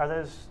 Are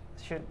those?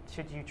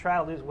 Should you try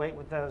to lose weight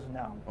with those?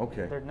 No.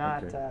 Okay. They're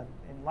not. Okay.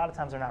 And a lot of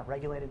times they're not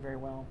regulated very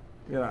well.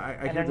 Yeah, I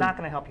And hear they're them, not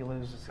going to help you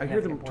lose. A I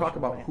hear them significant talk portion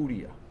of about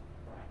weight. hoodia.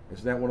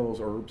 Is that one of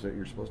those herbs that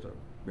you're supposed to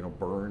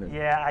burn? And,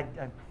 Yeah,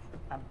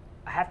 I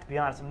have to be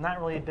honest. I'm not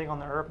really big on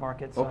the herb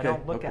market, so I Okay,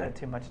 don't look at okay. it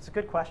too much. It's a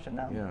good question,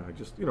 though. Yeah, I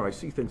just I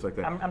see things like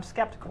that. I'm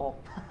skeptical.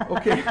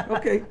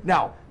 Okay.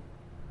 Now,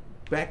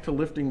 back to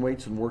lifting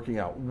weights and working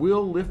out.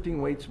 Will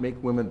lifting weights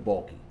make women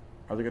bulky?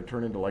 Are they going to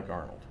turn into like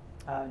Arnold?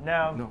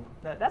 No. No.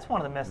 That's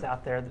one of the myths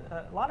out there.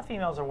 A lot of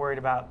females are worried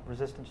about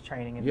resistance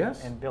training and,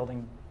 Yes. and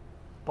building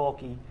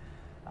bulky.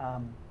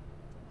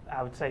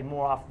 I would say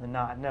more often than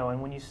not, no.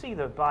 And when you see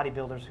the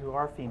bodybuilders who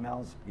are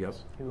females,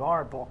 Yes. who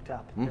are bulked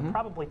up, Mhm. they're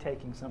probably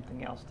taking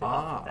something else to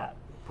help with that.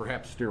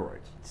 Perhaps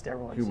steroids.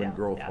 Steroids, Human yeah,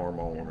 growth yeah,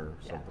 hormone yeah, or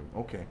yeah. something.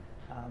 Okay.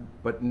 Um,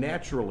 But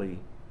naturally,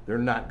 they're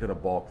not going to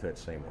bulk that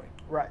same way.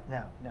 Right.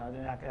 No,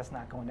 they're not. That's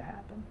not going to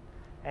happen.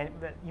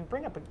 But you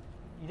bring up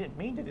you didn't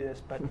mean to do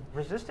this, but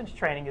resistance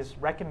training is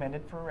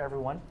recommended for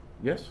everyone.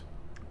 Yes?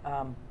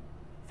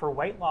 For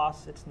weight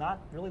loss, it's not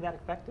really that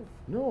effective.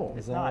 No.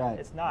 It's that not. right?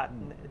 It's not.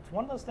 And it's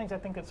one of those things I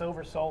think that's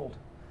oversold.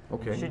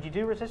 Okay. Should you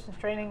do resistance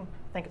training?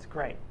 I think it's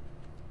great.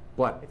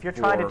 But If you're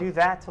trying to for- do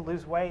that to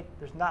lose weight,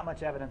 there's not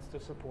much evidence to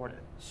support it.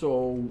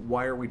 So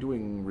why are we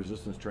doing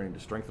resistance training? To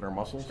strengthen our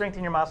muscles?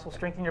 Strengthen your muscles,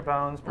 strengthen your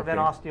bones, prevent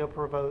Okay.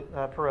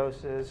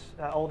 osteoporosis.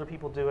 Older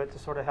people do it to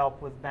sort of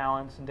help with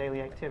balance and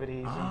daily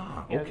activities.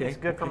 And, okay, It's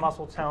good for okay,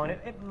 muscle tone.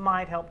 It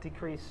might help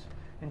decrease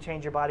and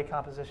change your body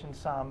composition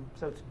some,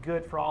 so it's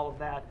good for all of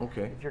that.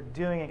 Okay. If you're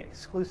doing it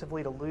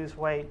exclusively to lose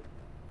weight,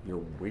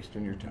 You're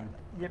wasting your time.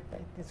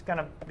 it's going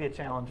to be a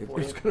challenge for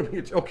It's you. going to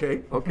be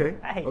okay.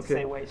 I hate to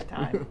say waste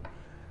time.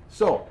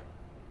 So,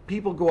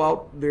 people go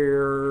out,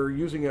 they're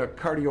using a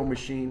cardio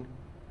machine.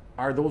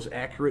 Are those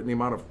accurate in the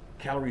amount of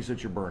calories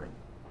that you're burning?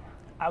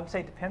 I would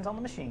say it depends on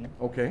the machine.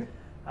 Okay.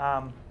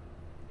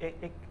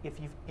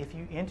 If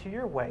you enter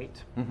your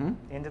weight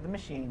into the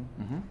machine,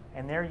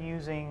 and they're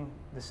using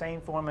the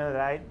same formula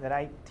that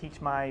I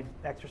teach my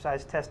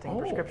exercise testing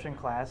prescription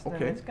class,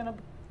 then it's going to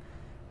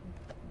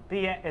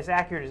be as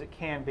accurate as it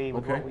can be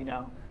with what we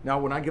know. Now,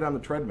 when I get on the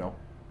treadmill,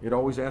 it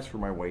always asks for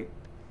my weight,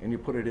 and you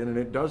put it in, and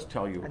it does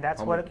tell you. And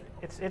that's what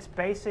it's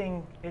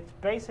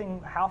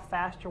basing how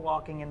fast you're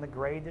walking and the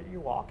grade that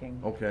you're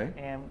walking. Okay.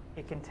 And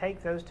it can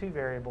take those two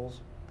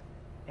variables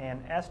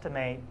and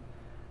estimate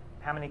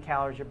how many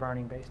calories you're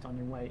burning based on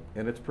your weight.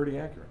 And it's pretty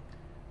accurate.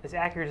 As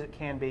accurate as it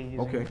can be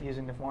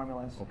using the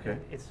formulas. Okay.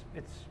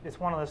 It's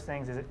one of those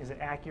things. Is it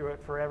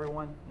accurate for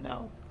everyone?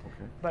 No.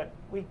 Okay. But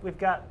we've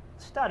got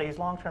studies,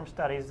 long-term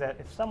studies, that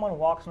if someone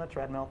walks on a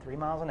treadmill 3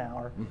 miles an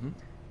hour,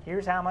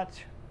 here's how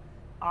much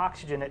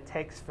oxygen it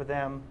takes for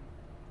them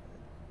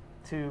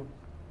to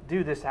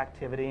do this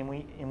activity.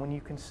 And when you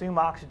consume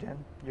oxygen,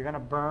 you're going to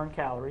burn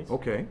calories.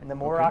 Okay. And the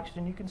more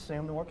oxygen you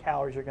consume, the more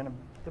calories you're going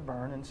to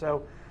burn. And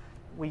so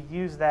we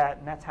use that,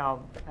 and that's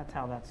how that's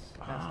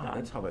done.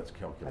 That's how that's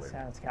calculated. That's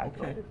how it's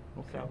calculated.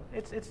 Okay.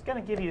 So it's going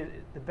to give you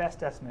the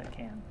best estimate it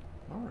can.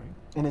 All right.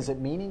 And is it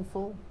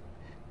meaningful?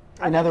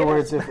 In other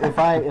words, if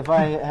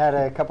I had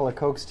a couple of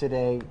Cokes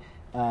today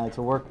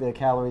to work the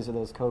calories of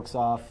those Cokes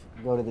off,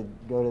 go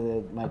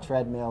to my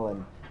treadmill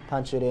and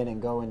punch it in and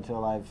go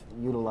until I've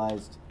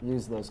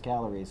used those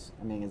calories.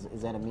 I mean,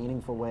 is that a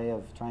meaningful way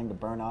of trying to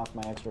burn off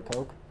my extra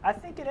Coke? I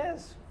think it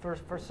is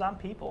for some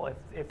people.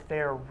 If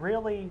they're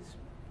really,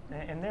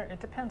 and it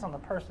depends on the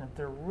person. If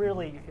they're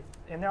really,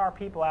 and there are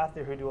people out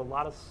there who do a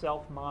lot of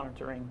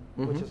self-monitoring,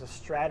 which is a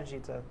strategy.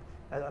 It's a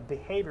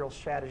behavioral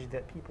strategy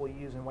that people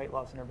use in weight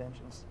loss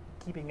interventions,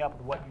 keeping up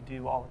with what you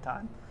do all the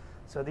time.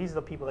 So these are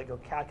the people that go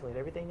calculate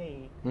everything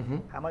they eat,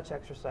 how much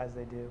exercise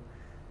they do,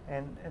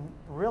 and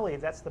really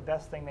that's the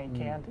best thing they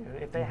can do.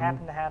 If they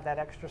happen to have that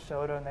extra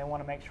soda and they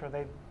want to make sure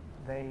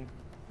they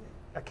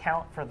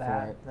account for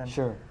that, then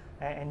sure.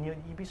 And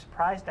you'd be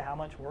surprised at how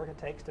much work it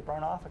takes to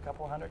burn off a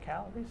couple hundred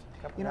calories.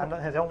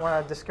 I don't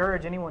want to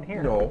discourage anyone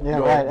here.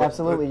 Right,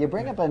 absolutely. You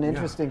bring up an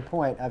interesting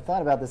point. I've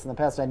thought about this in the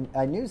past.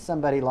 I knew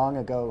somebody long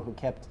ago who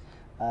kept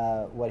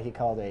what he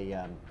called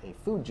a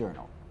food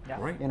journal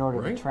in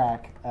order to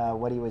track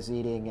what he was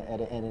eating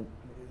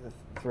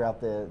throughout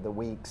the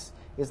weeks.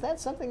 Is that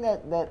something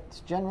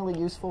that's generally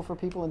useful for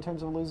people in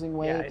terms of losing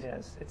weight? Yeah, it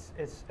is.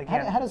 It's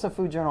again. How does a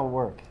food journal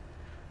work?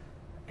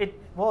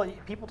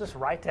 People just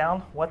write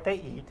down what they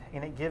eat,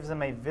 and it gives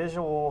them a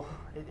visual.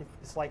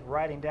 It's like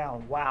writing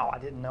down, wow, I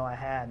didn't know I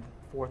had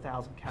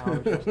 4,000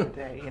 calories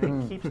yesterday,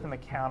 and it keeps them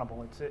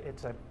accountable.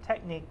 It's a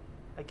technique.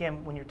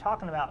 Again, when you're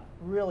talking about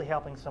really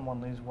helping someone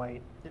lose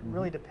weight, it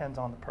really depends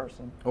on the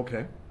person.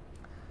 Okay.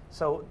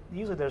 So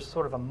usually there's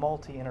sort of a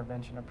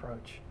multi-intervention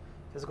approach.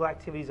 Physical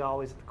activity is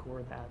always at the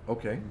core of that.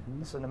 Okay.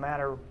 So no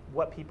matter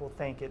what people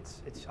think,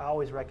 it's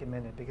always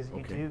recommended because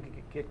you do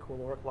get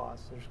caloric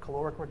loss. There's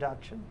caloric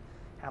reduction,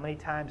 how many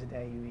times a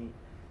day you eat,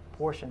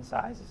 portion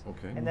sizes,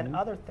 and then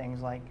other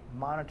things like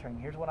monitoring.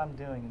 Here's what I'm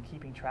doing and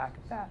keeping track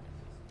of that.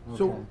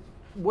 So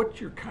what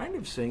you're kind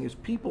of saying is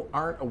people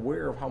aren't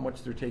aware of how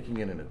much they're taking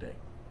in a day.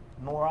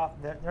 More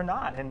often, they're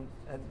not, and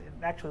it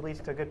actually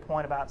leads to a good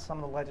point about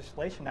some of the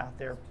legislation out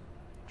there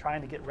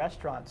trying to get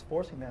restaurants,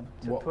 forcing them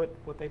to put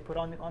what they put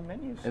on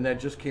menus. And that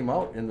just came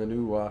out in the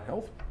new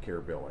health care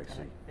bill, I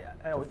see.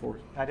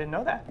 I didn't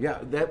know that. Yeah,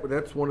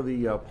 that's one of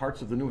the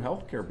parts of the new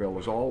health care bill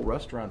is all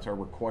restaurants are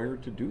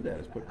required to do that,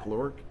 is put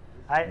caloric.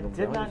 I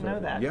did not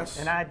know that. Yes.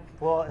 And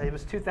it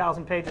was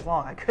 2,000 pages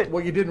long. I couldn't.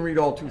 Well, you didn't read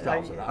all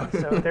 2,000.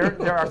 So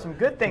there are some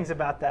good things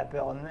about that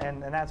bill,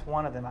 and that's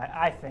one of them,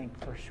 I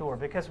think, for sure.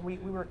 Because we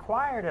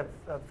required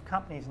of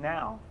companies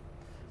now,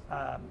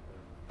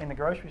 in the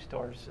grocery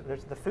stores,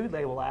 there's the Food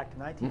Label Act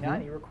in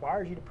 1990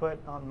 requires you to put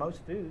on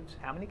most foods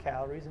how many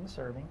calories in a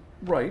serving.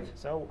 Right.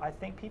 So I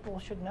think people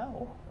should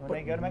know when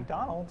they go to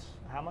McDonald's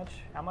how much.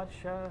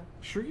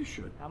 Sure, you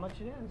should. How much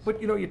it is.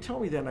 But you tell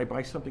me that, and I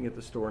buy something at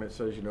the store, and it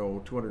says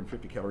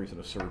 250 calories in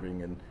a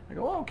serving, and I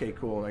go, oh, okay,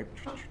 cool,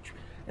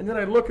 and then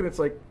I look and it's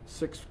like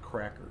 6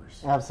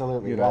 crackers.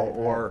 Absolutely.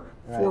 Or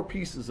 4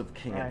 pieces of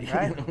candy.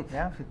 Right.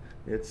 Yeah.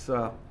 It's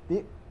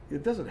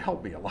it doesn't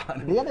help me a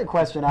lot. The other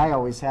question I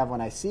always have when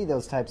I see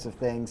those types of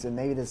things, and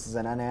maybe this is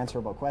an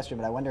unanswerable question,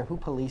 but I wonder who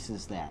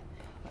polices that.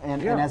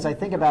 And as I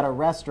think about a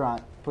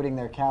restaurant putting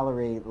their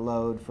calorie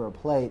load for a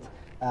plate,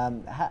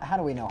 how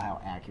do we know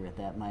how accurate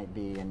that might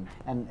be?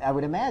 And I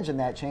would imagine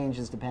that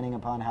changes depending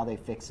upon how they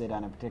fix it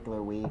on a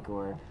particular week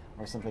or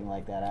something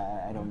like that.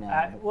 I don't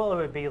know. Well, it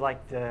would be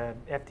like the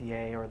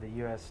FDA or the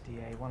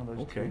USDA, one of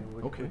those two.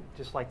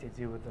 Just like they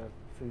do with the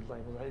food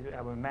labels.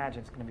 I would imagine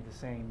it's going to be the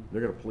same.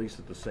 They're going to police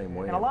it the same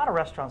way. And a lot of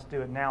restaurants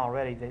do it now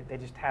already. They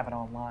just have it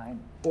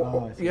online.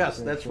 Yes,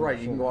 that's right.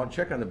 You can go out and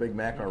check on the Big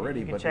Mac already.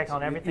 You can check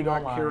on everything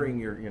online. You're not carrying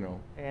your,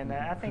 And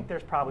I think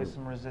there's probably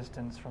some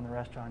resistance from the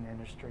restaurant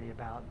industry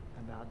about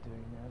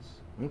doing this.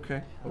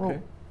 Okay.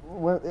 Well,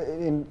 Well,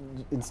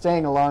 in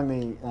staying along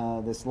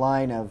the this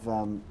line of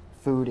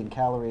food and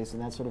calories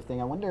and that sort of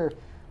thing, I wonder,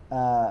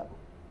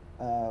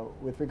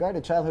 with regard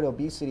to childhood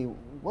obesity,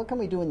 what can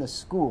we do in the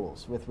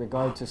schools with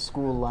regard to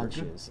school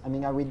lunches? I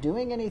mean, are we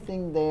doing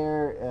anything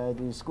there?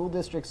 Do school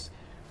districts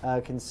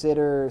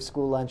consider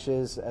school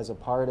lunches as a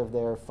part of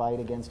their fight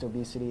against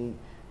obesity,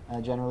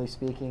 generally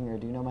speaking, or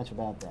do you know much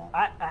about that?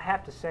 I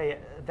have to say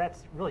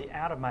that's really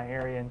out of my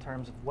area in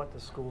terms of what the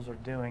schools are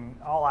doing.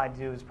 All I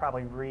do is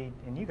probably read,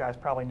 and you guys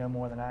probably know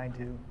more than I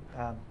do,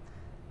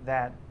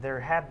 that there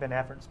have been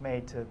efforts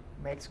made to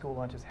make school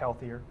lunches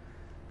healthier,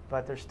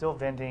 but there's still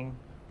vending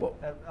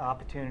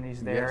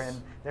opportunities there, yes.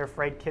 and they're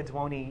afraid kids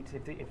won't eat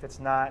if it's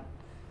not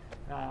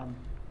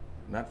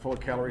not full of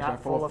calories,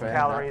 not full of fat,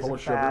 calories not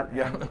full and of sugar.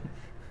 fat,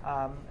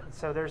 Yeah.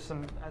 So there's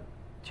some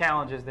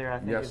challenges there, I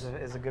think, Yes.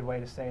 is a good way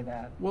to say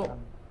that. Well,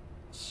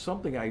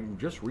 something I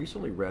just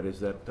recently read is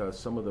that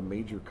some of the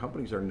major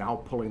companies are now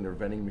pulling their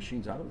vending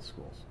machines out of the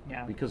schools.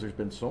 Yeah. Because there's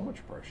been so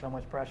much pressure. So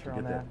much pressure to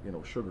on get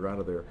that. Sugar out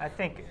of there. I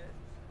think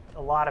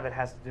a lot of it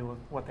has to do with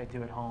what they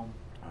do at home.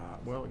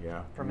 Well,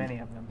 yeah. For many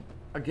of them.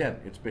 Again,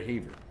 it's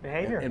behavior.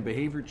 Behavior. And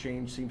behavior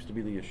change seems to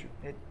be the issue.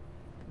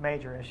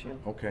 Major issue.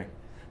 Okay.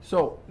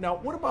 So now,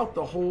 what about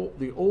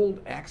the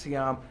old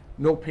axiom,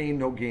 no pain,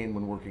 no gain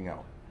when working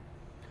out?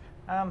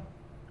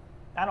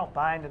 I don't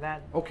buy into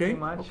that Okay, too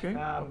much. okay,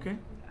 okay.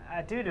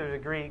 I do to a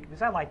degree,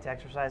 because I like to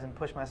exercise and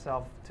push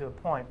myself to a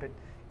point, but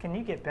can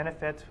you get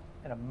benefits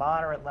in a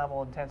moderate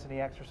level intensity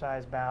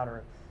exercise bout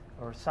or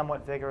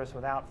somewhat vigorous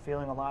without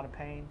feeling a lot of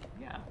pain?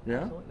 Yeah,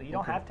 Yeah? absolutely. You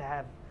don't Okay. have to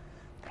have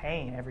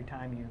pain every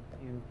time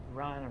you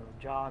run or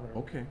jog. Or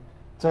Okay.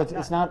 So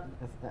it's not,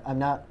 I'm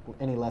not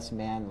any less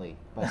manly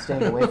by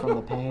staying away from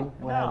the pain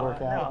when I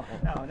work out?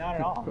 No, not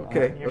at all.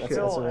 Okay, You're okay.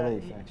 still, That's a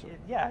relief, actually.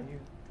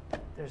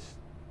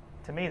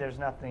 to me, there's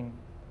nothing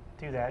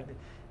to that.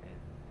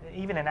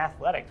 Even in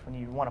athletics, when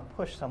you want to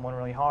push someone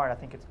really hard, I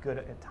think it's good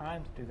at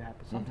times to do that,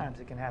 but sometimes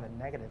it can have a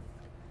negative.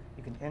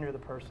 You can injure the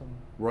person,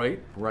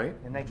 Right.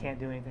 and they can't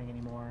do anything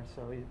anymore.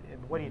 So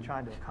what are you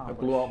trying to I accomplish?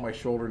 blew out my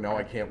shoulder, now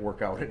I can't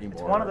work out anymore.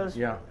 It's one of those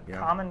yeah.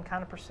 common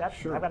kind of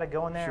perceptions. Sure, I've got to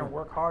go in there sure. and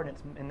work hard.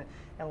 And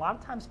a lot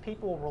of times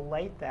people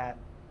relate that,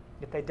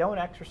 if they don't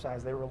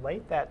exercise, they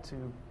relate that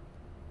to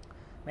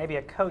maybe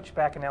a coach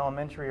back in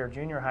elementary or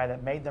junior high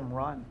that made them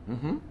run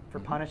for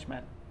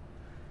punishment.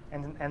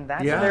 And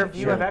that's Yeah, their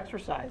view sure. of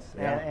exercise.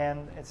 Yeah.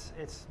 And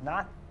it's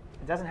not,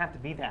 it doesn't have to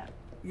be that.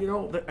 You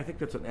know, I think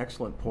that's an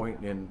excellent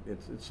point, and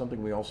it's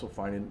something we also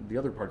find in the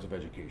other parts of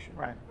education.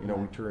 Right. You know,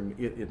 we turn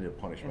it into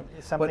punishment.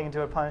 It's something But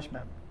into a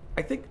punishment.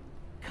 I think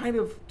kind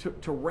of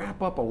to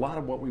wrap up a lot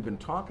of what we've been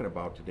talking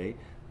about today,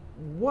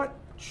 what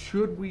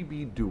should we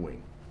be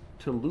doing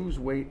to lose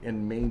weight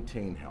and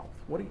maintain health?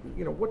 What do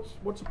you know?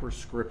 What's a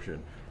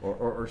prescription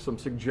or some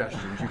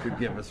suggestions you could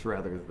give us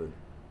rather than?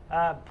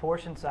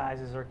 Portion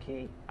sizes are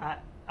key.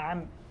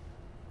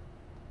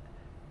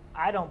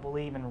 I don't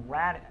believe in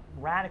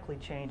radically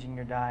changing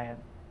your diet.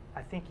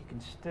 I think you can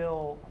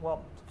still,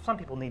 well, some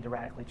people need to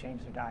radically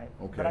change their diet,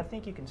 Okay. but I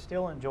think you can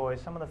still enjoy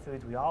some of the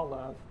foods we all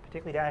love,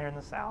 particularly down here in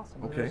the South,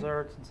 some of the Okay.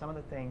 desserts and some of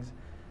the things.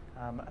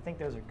 I think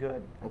those are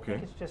good. Okay. I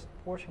think it's just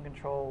portion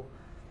control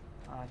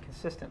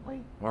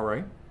consistently. All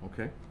right.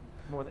 Okay.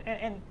 More than,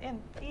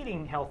 and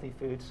eating healthy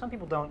foods. Some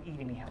people don't eat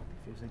any healthy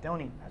foods. They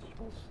don't eat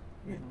vegetables.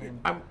 And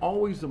I'm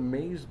always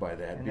amazed by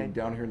that, And being they-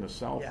 down here in the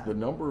South, yeah. the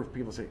number of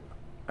people say,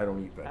 I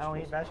don't eat vegetables. I don't eat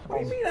What do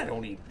vegetables. you mean I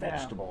don't eat Yeah.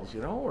 vegetables,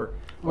 you know? Or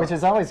Which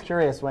is always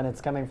curious when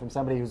it's coming from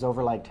somebody who's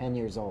over like 10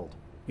 years old.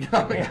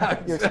 yeah,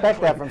 You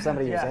expect that from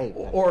somebody who's Yeah. 8.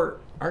 Or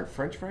aren't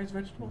French fries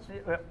vegetables?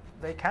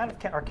 They kind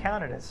of are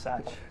counted as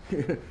such.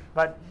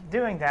 But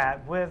doing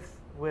that with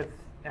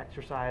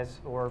exercise,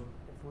 or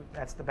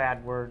that's the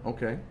bad word,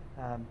 Okay.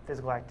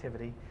 physical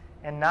activity,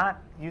 and not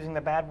using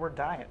the bad word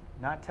diet,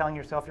 not telling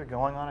yourself you're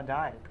going on a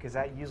diet, because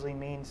that usually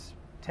means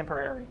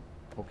temporary.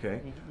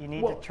 Okay. You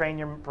need Well- to train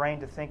your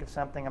brain to think of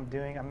something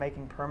I'm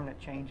making permanent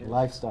changes.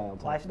 Lifestyle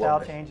type. Lifestyle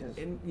Well, changes.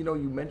 And you know,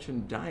 you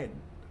mentioned diet.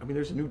 I mean,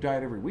 there's a new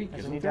diet every week,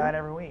 There's a isn't new there? diet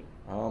every week.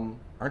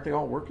 Aren't they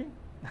all working?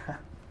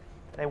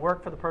 They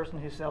work for the person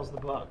who sells the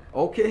book.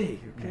 Okay.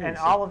 And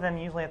so- all of them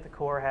usually at the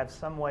core have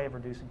some way of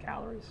reducing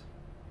calories.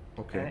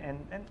 Okay.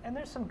 And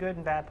there's some good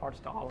and bad parts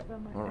to all of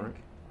them, I All think.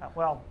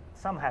 Well,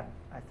 some have,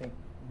 I think,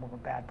 more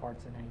bad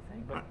parts than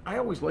anything. But I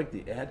always like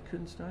the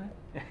Atkins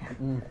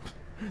diet.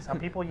 some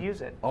people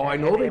use it. Oh, I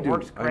and know they it do.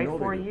 works I great know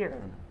for a they do.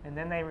 year. And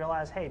then they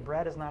realize, hey,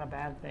 bread is not a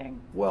bad thing.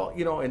 Well,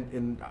 you know,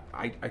 and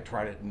I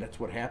tried it, and that's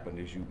what happened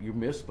is you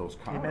miss those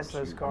carbs. miss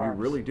those You carbs.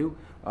 really do.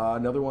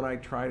 Another one I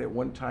tried at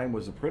one time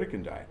was the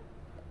Pritikin diet.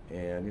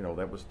 And, you know,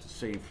 that was to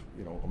save,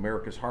 you know,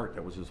 America's heart.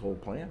 That was his whole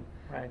plan.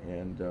 Right.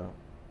 And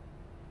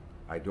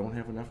I don't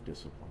have enough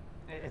discipline.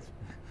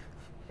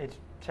 It's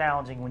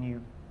challenging when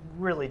you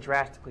really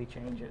drastically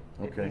change it.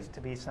 It Okay. needs to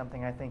be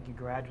something I think you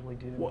gradually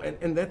do. Well,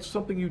 and that's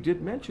something you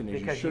did mention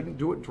is Because you shouldn't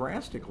do it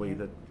drastically.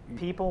 That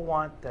People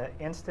want the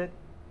instant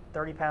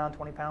 30-pound,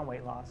 20-pound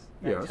weight loss.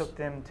 That Yes. took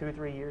them 2 or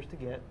 3 years to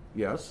get.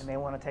 Yes. And they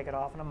want to take it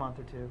off in a month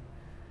or two.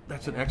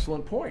 That's an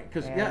excellent point,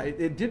 because yeah,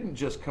 it didn't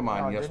just come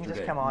on no, it yesterday. didn't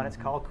just come on. It's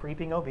called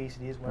creeping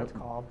obesity is what it's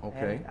called.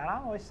 Okay. And I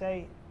always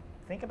say,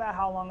 think about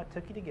how long it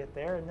took you to get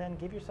there, and then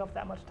give yourself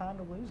that much time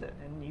to lose it.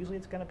 And usually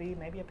it's going to be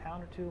maybe a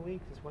pound or 2 a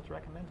week is what's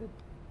recommended.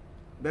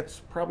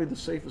 That's probably the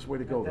safest way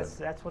to go.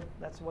 That's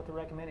what they're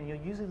recommending.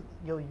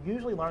 You'll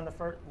usually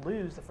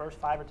lose the first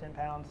 5 or 10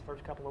 pounds the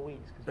first couple of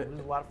weeks because you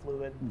lose a lot of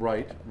fluid.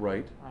 Right.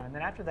 And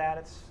then after that,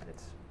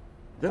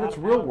 it's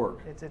real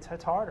work.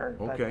 It's harder.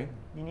 Okay.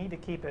 But you need to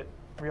keep it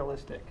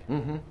realistic.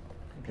 Mm-hmm.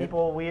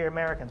 People, we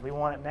Americans, we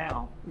want it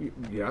now.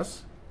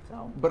 Yes.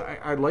 So. But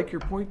I like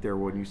your point there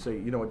when you say,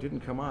 it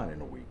didn't come on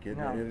in a week.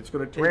 It's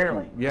going to take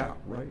rarely. Yeah,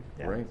 right.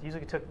 It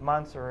usually took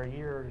months or a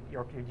year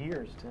or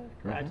years to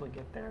gradually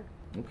get there.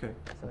 Okay.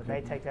 So it may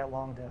take that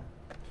long to.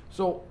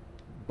 So,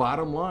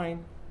 bottom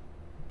line,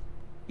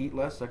 eat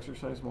less,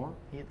 exercise more.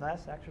 Eat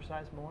less,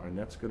 exercise more. And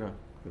that's gonna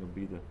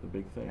be the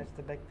big thing. That's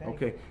the big thing.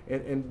 Okay.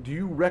 And do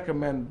you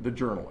recommend the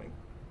journaling?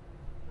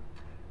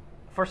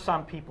 For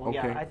some people,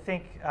 Okay. yeah. I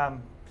think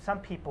some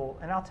people,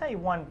 and I'll tell you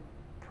one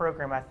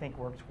program I think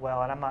works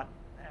well, and I'm not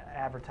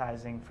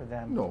advertising for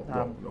them.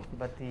 No.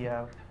 But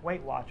the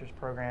Weight Watchers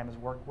program has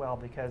worked well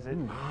because it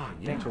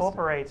yeah.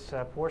 incorporates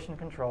portion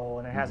control,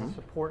 and it has a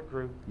support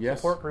group. Yes.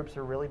 Support groups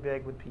are really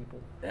big with people.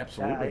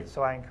 Absolutely.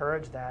 So I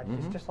encourage that.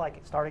 It's just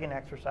like starting an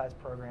exercise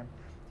program.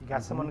 You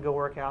got someone to go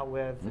work out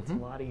with. It's a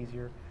lot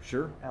easier.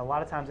 Sure. And a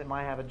lot of times it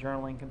might have a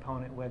journaling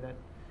component with it.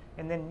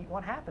 And then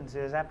what happens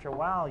is after a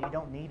while you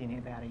don't need any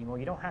of that anymore.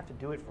 You don't have to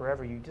do it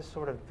forever. You just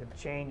sort of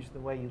change the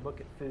way you look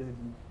at food.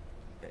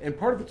 And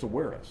part of it's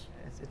awareness.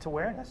 It's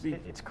awareness.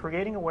 It's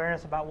creating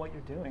awareness about what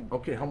you're doing.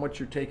 Okay, how much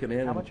you're taking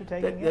in. How much you're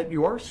taking in. That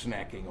you are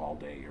snacking all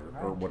day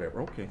or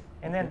whatever. Okay.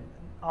 And then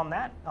on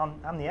that,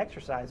 I'm the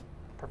exercise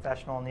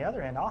professional on the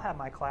other end. I'll have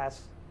my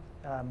class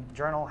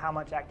journal how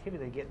much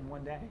activity they get in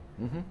one day.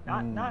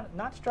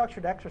 Not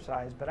structured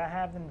exercise, but I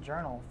have them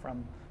journal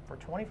for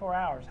 24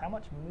 hours how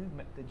much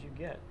movement did you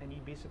get, and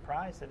you'd be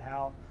surprised at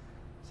how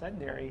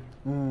sedentary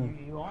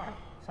you are.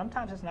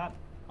 Sometimes it's not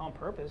on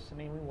purpose. I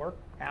mean, we work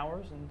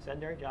hours and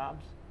sedentary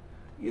jobs.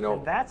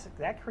 And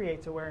that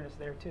creates awareness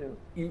there too.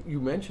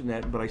 You mentioned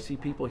that, but I see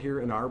people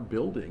here in our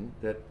building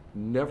that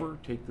never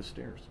take the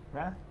stairs.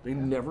 Right? They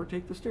never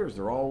take the stairs.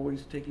 They're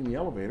always taking the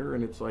elevator,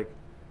 and it's like,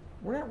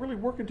 we're not really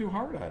working too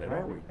hard at it,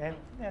 are we? And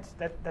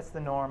that's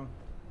the norm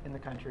in the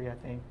country, I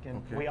think, and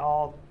Okay. we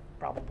all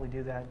probably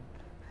do that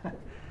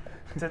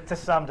to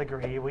some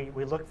degree.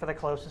 We look for the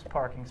closest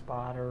parking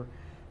spot, or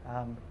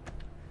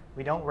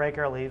we don't rake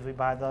our leaves. We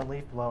buy the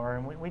leaf blower,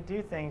 and we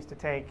do things to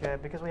take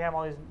because we have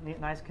all these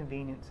nice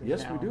conveniences.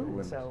 Yes, now. we do.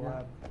 And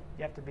so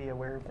you have to be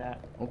aware of that.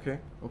 Okay.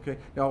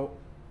 Now,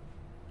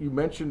 you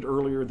mentioned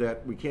earlier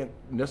that we can't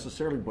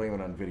necessarily blame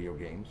it on video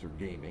games or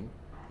gaming.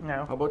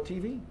 No. How about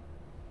TV?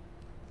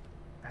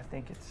 I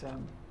think it's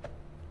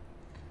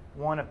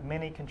one of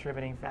many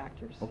contributing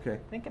factors. Okay.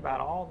 Think about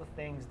all the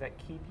things that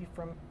keep you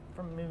from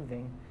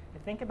moving,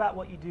 and think about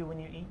what you do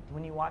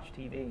when you watch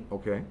TV.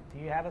 Okay. Do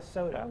you have a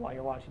soda while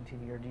you're watching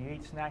TV, or do you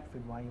eat snack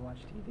food while you watch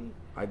TV?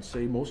 I'd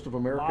say most of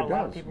America does. A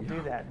lot of people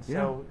do that. And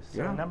so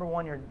Yeah. number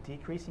one, you're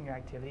decreasing your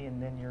activity,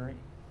 and then you're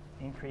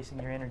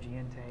increasing your energy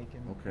intake.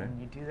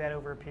 And you do that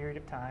over a period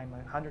of time,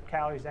 100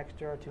 calories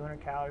extra or 200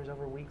 calories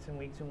over weeks and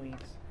weeks and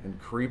weeks. And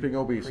creeping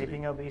obesity.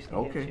 Creeping obesity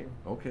Okay. hits you.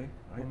 Okay.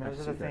 And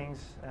those are the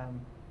things.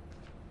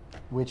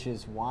 Which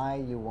is why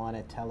you want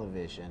a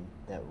television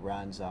that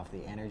runs off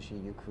the energy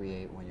you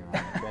create when you're on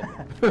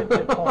the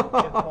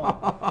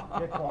treadmill.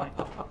 Good point.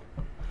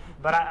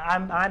 But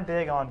I'm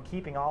big on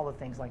keeping all the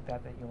things like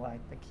that you like,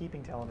 the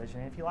keeping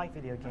television. And if you like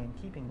video game,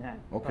 keeping that.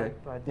 Okay.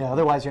 But Yeah,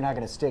 otherwise you're not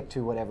going to stick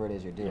to whatever it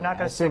is you're doing. You're not I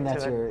gonna assume stick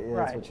that's to it.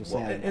 that's Right. what you're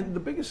Well, saying. and the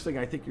biggest thing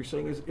I think you're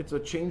saying is it's a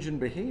change in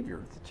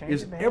behavior. It's a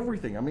change in behavior.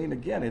 Everything. I mean,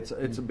 again, it's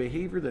a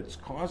behavior that's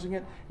causing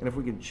it, and if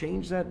we can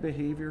change that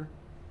behavior,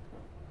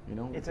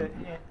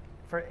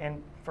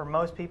 for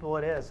most people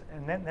it is.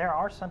 And then there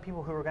are some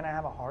people who are going to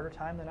have a harder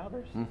time than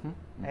others.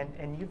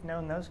 And you've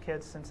known those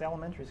kids since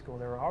elementary school.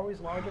 There are always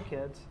larger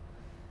kids.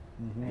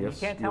 And Yes,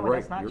 you can't tell you're me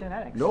that's right. not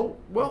genetics. No,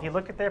 well, if you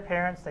look at their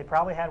parents, they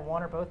probably had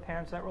one or both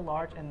parents that were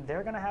large, and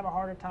they're going to have a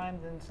harder time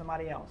than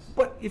somebody else.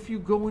 but if you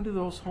go into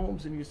those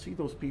homes and you see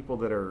those people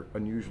that are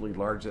unusually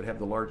large, that have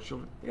the large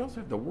children, they also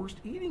have the worst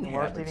eating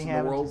habits eating in the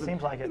habits, world. it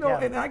seems like it, You know,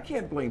 yeah. and I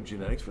can't blame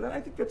genetics for that. I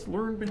think that's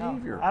learned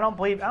behavior. I don't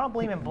believe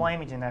in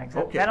blaming genetics.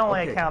 Okay, That only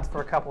okay. accounts for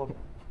a couple of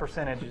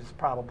percentages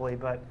probably,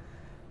 but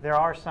there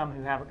are some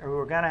who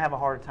are going to have a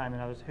harder time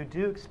than others, who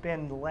do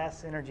expend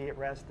less energy at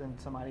rest than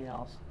somebody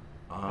else.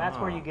 That's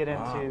where you get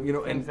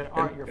into things that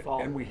aren't your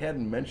fault. And we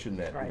hadn't mentioned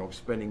that, Right.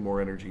 spending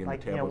more energy in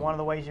metabolism. One of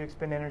the ways you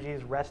expend energy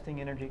is resting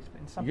energy.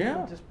 And some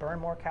people just burn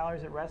more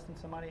calories at rest than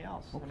somebody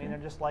else. I Okay. mean, they're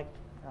just like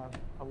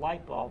a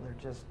light bulb. They're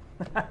just.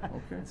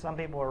 And some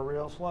people are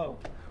real slow.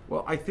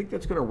 Well, I think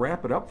that's going to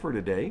wrap it up for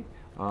today.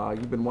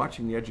 You've been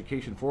watching the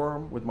Education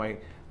Forum with my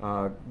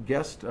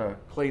guest,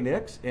 Clay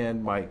Nix,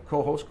 and my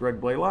co-host, Greg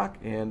Blaylock,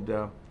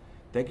 and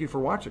thank you for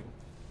watching.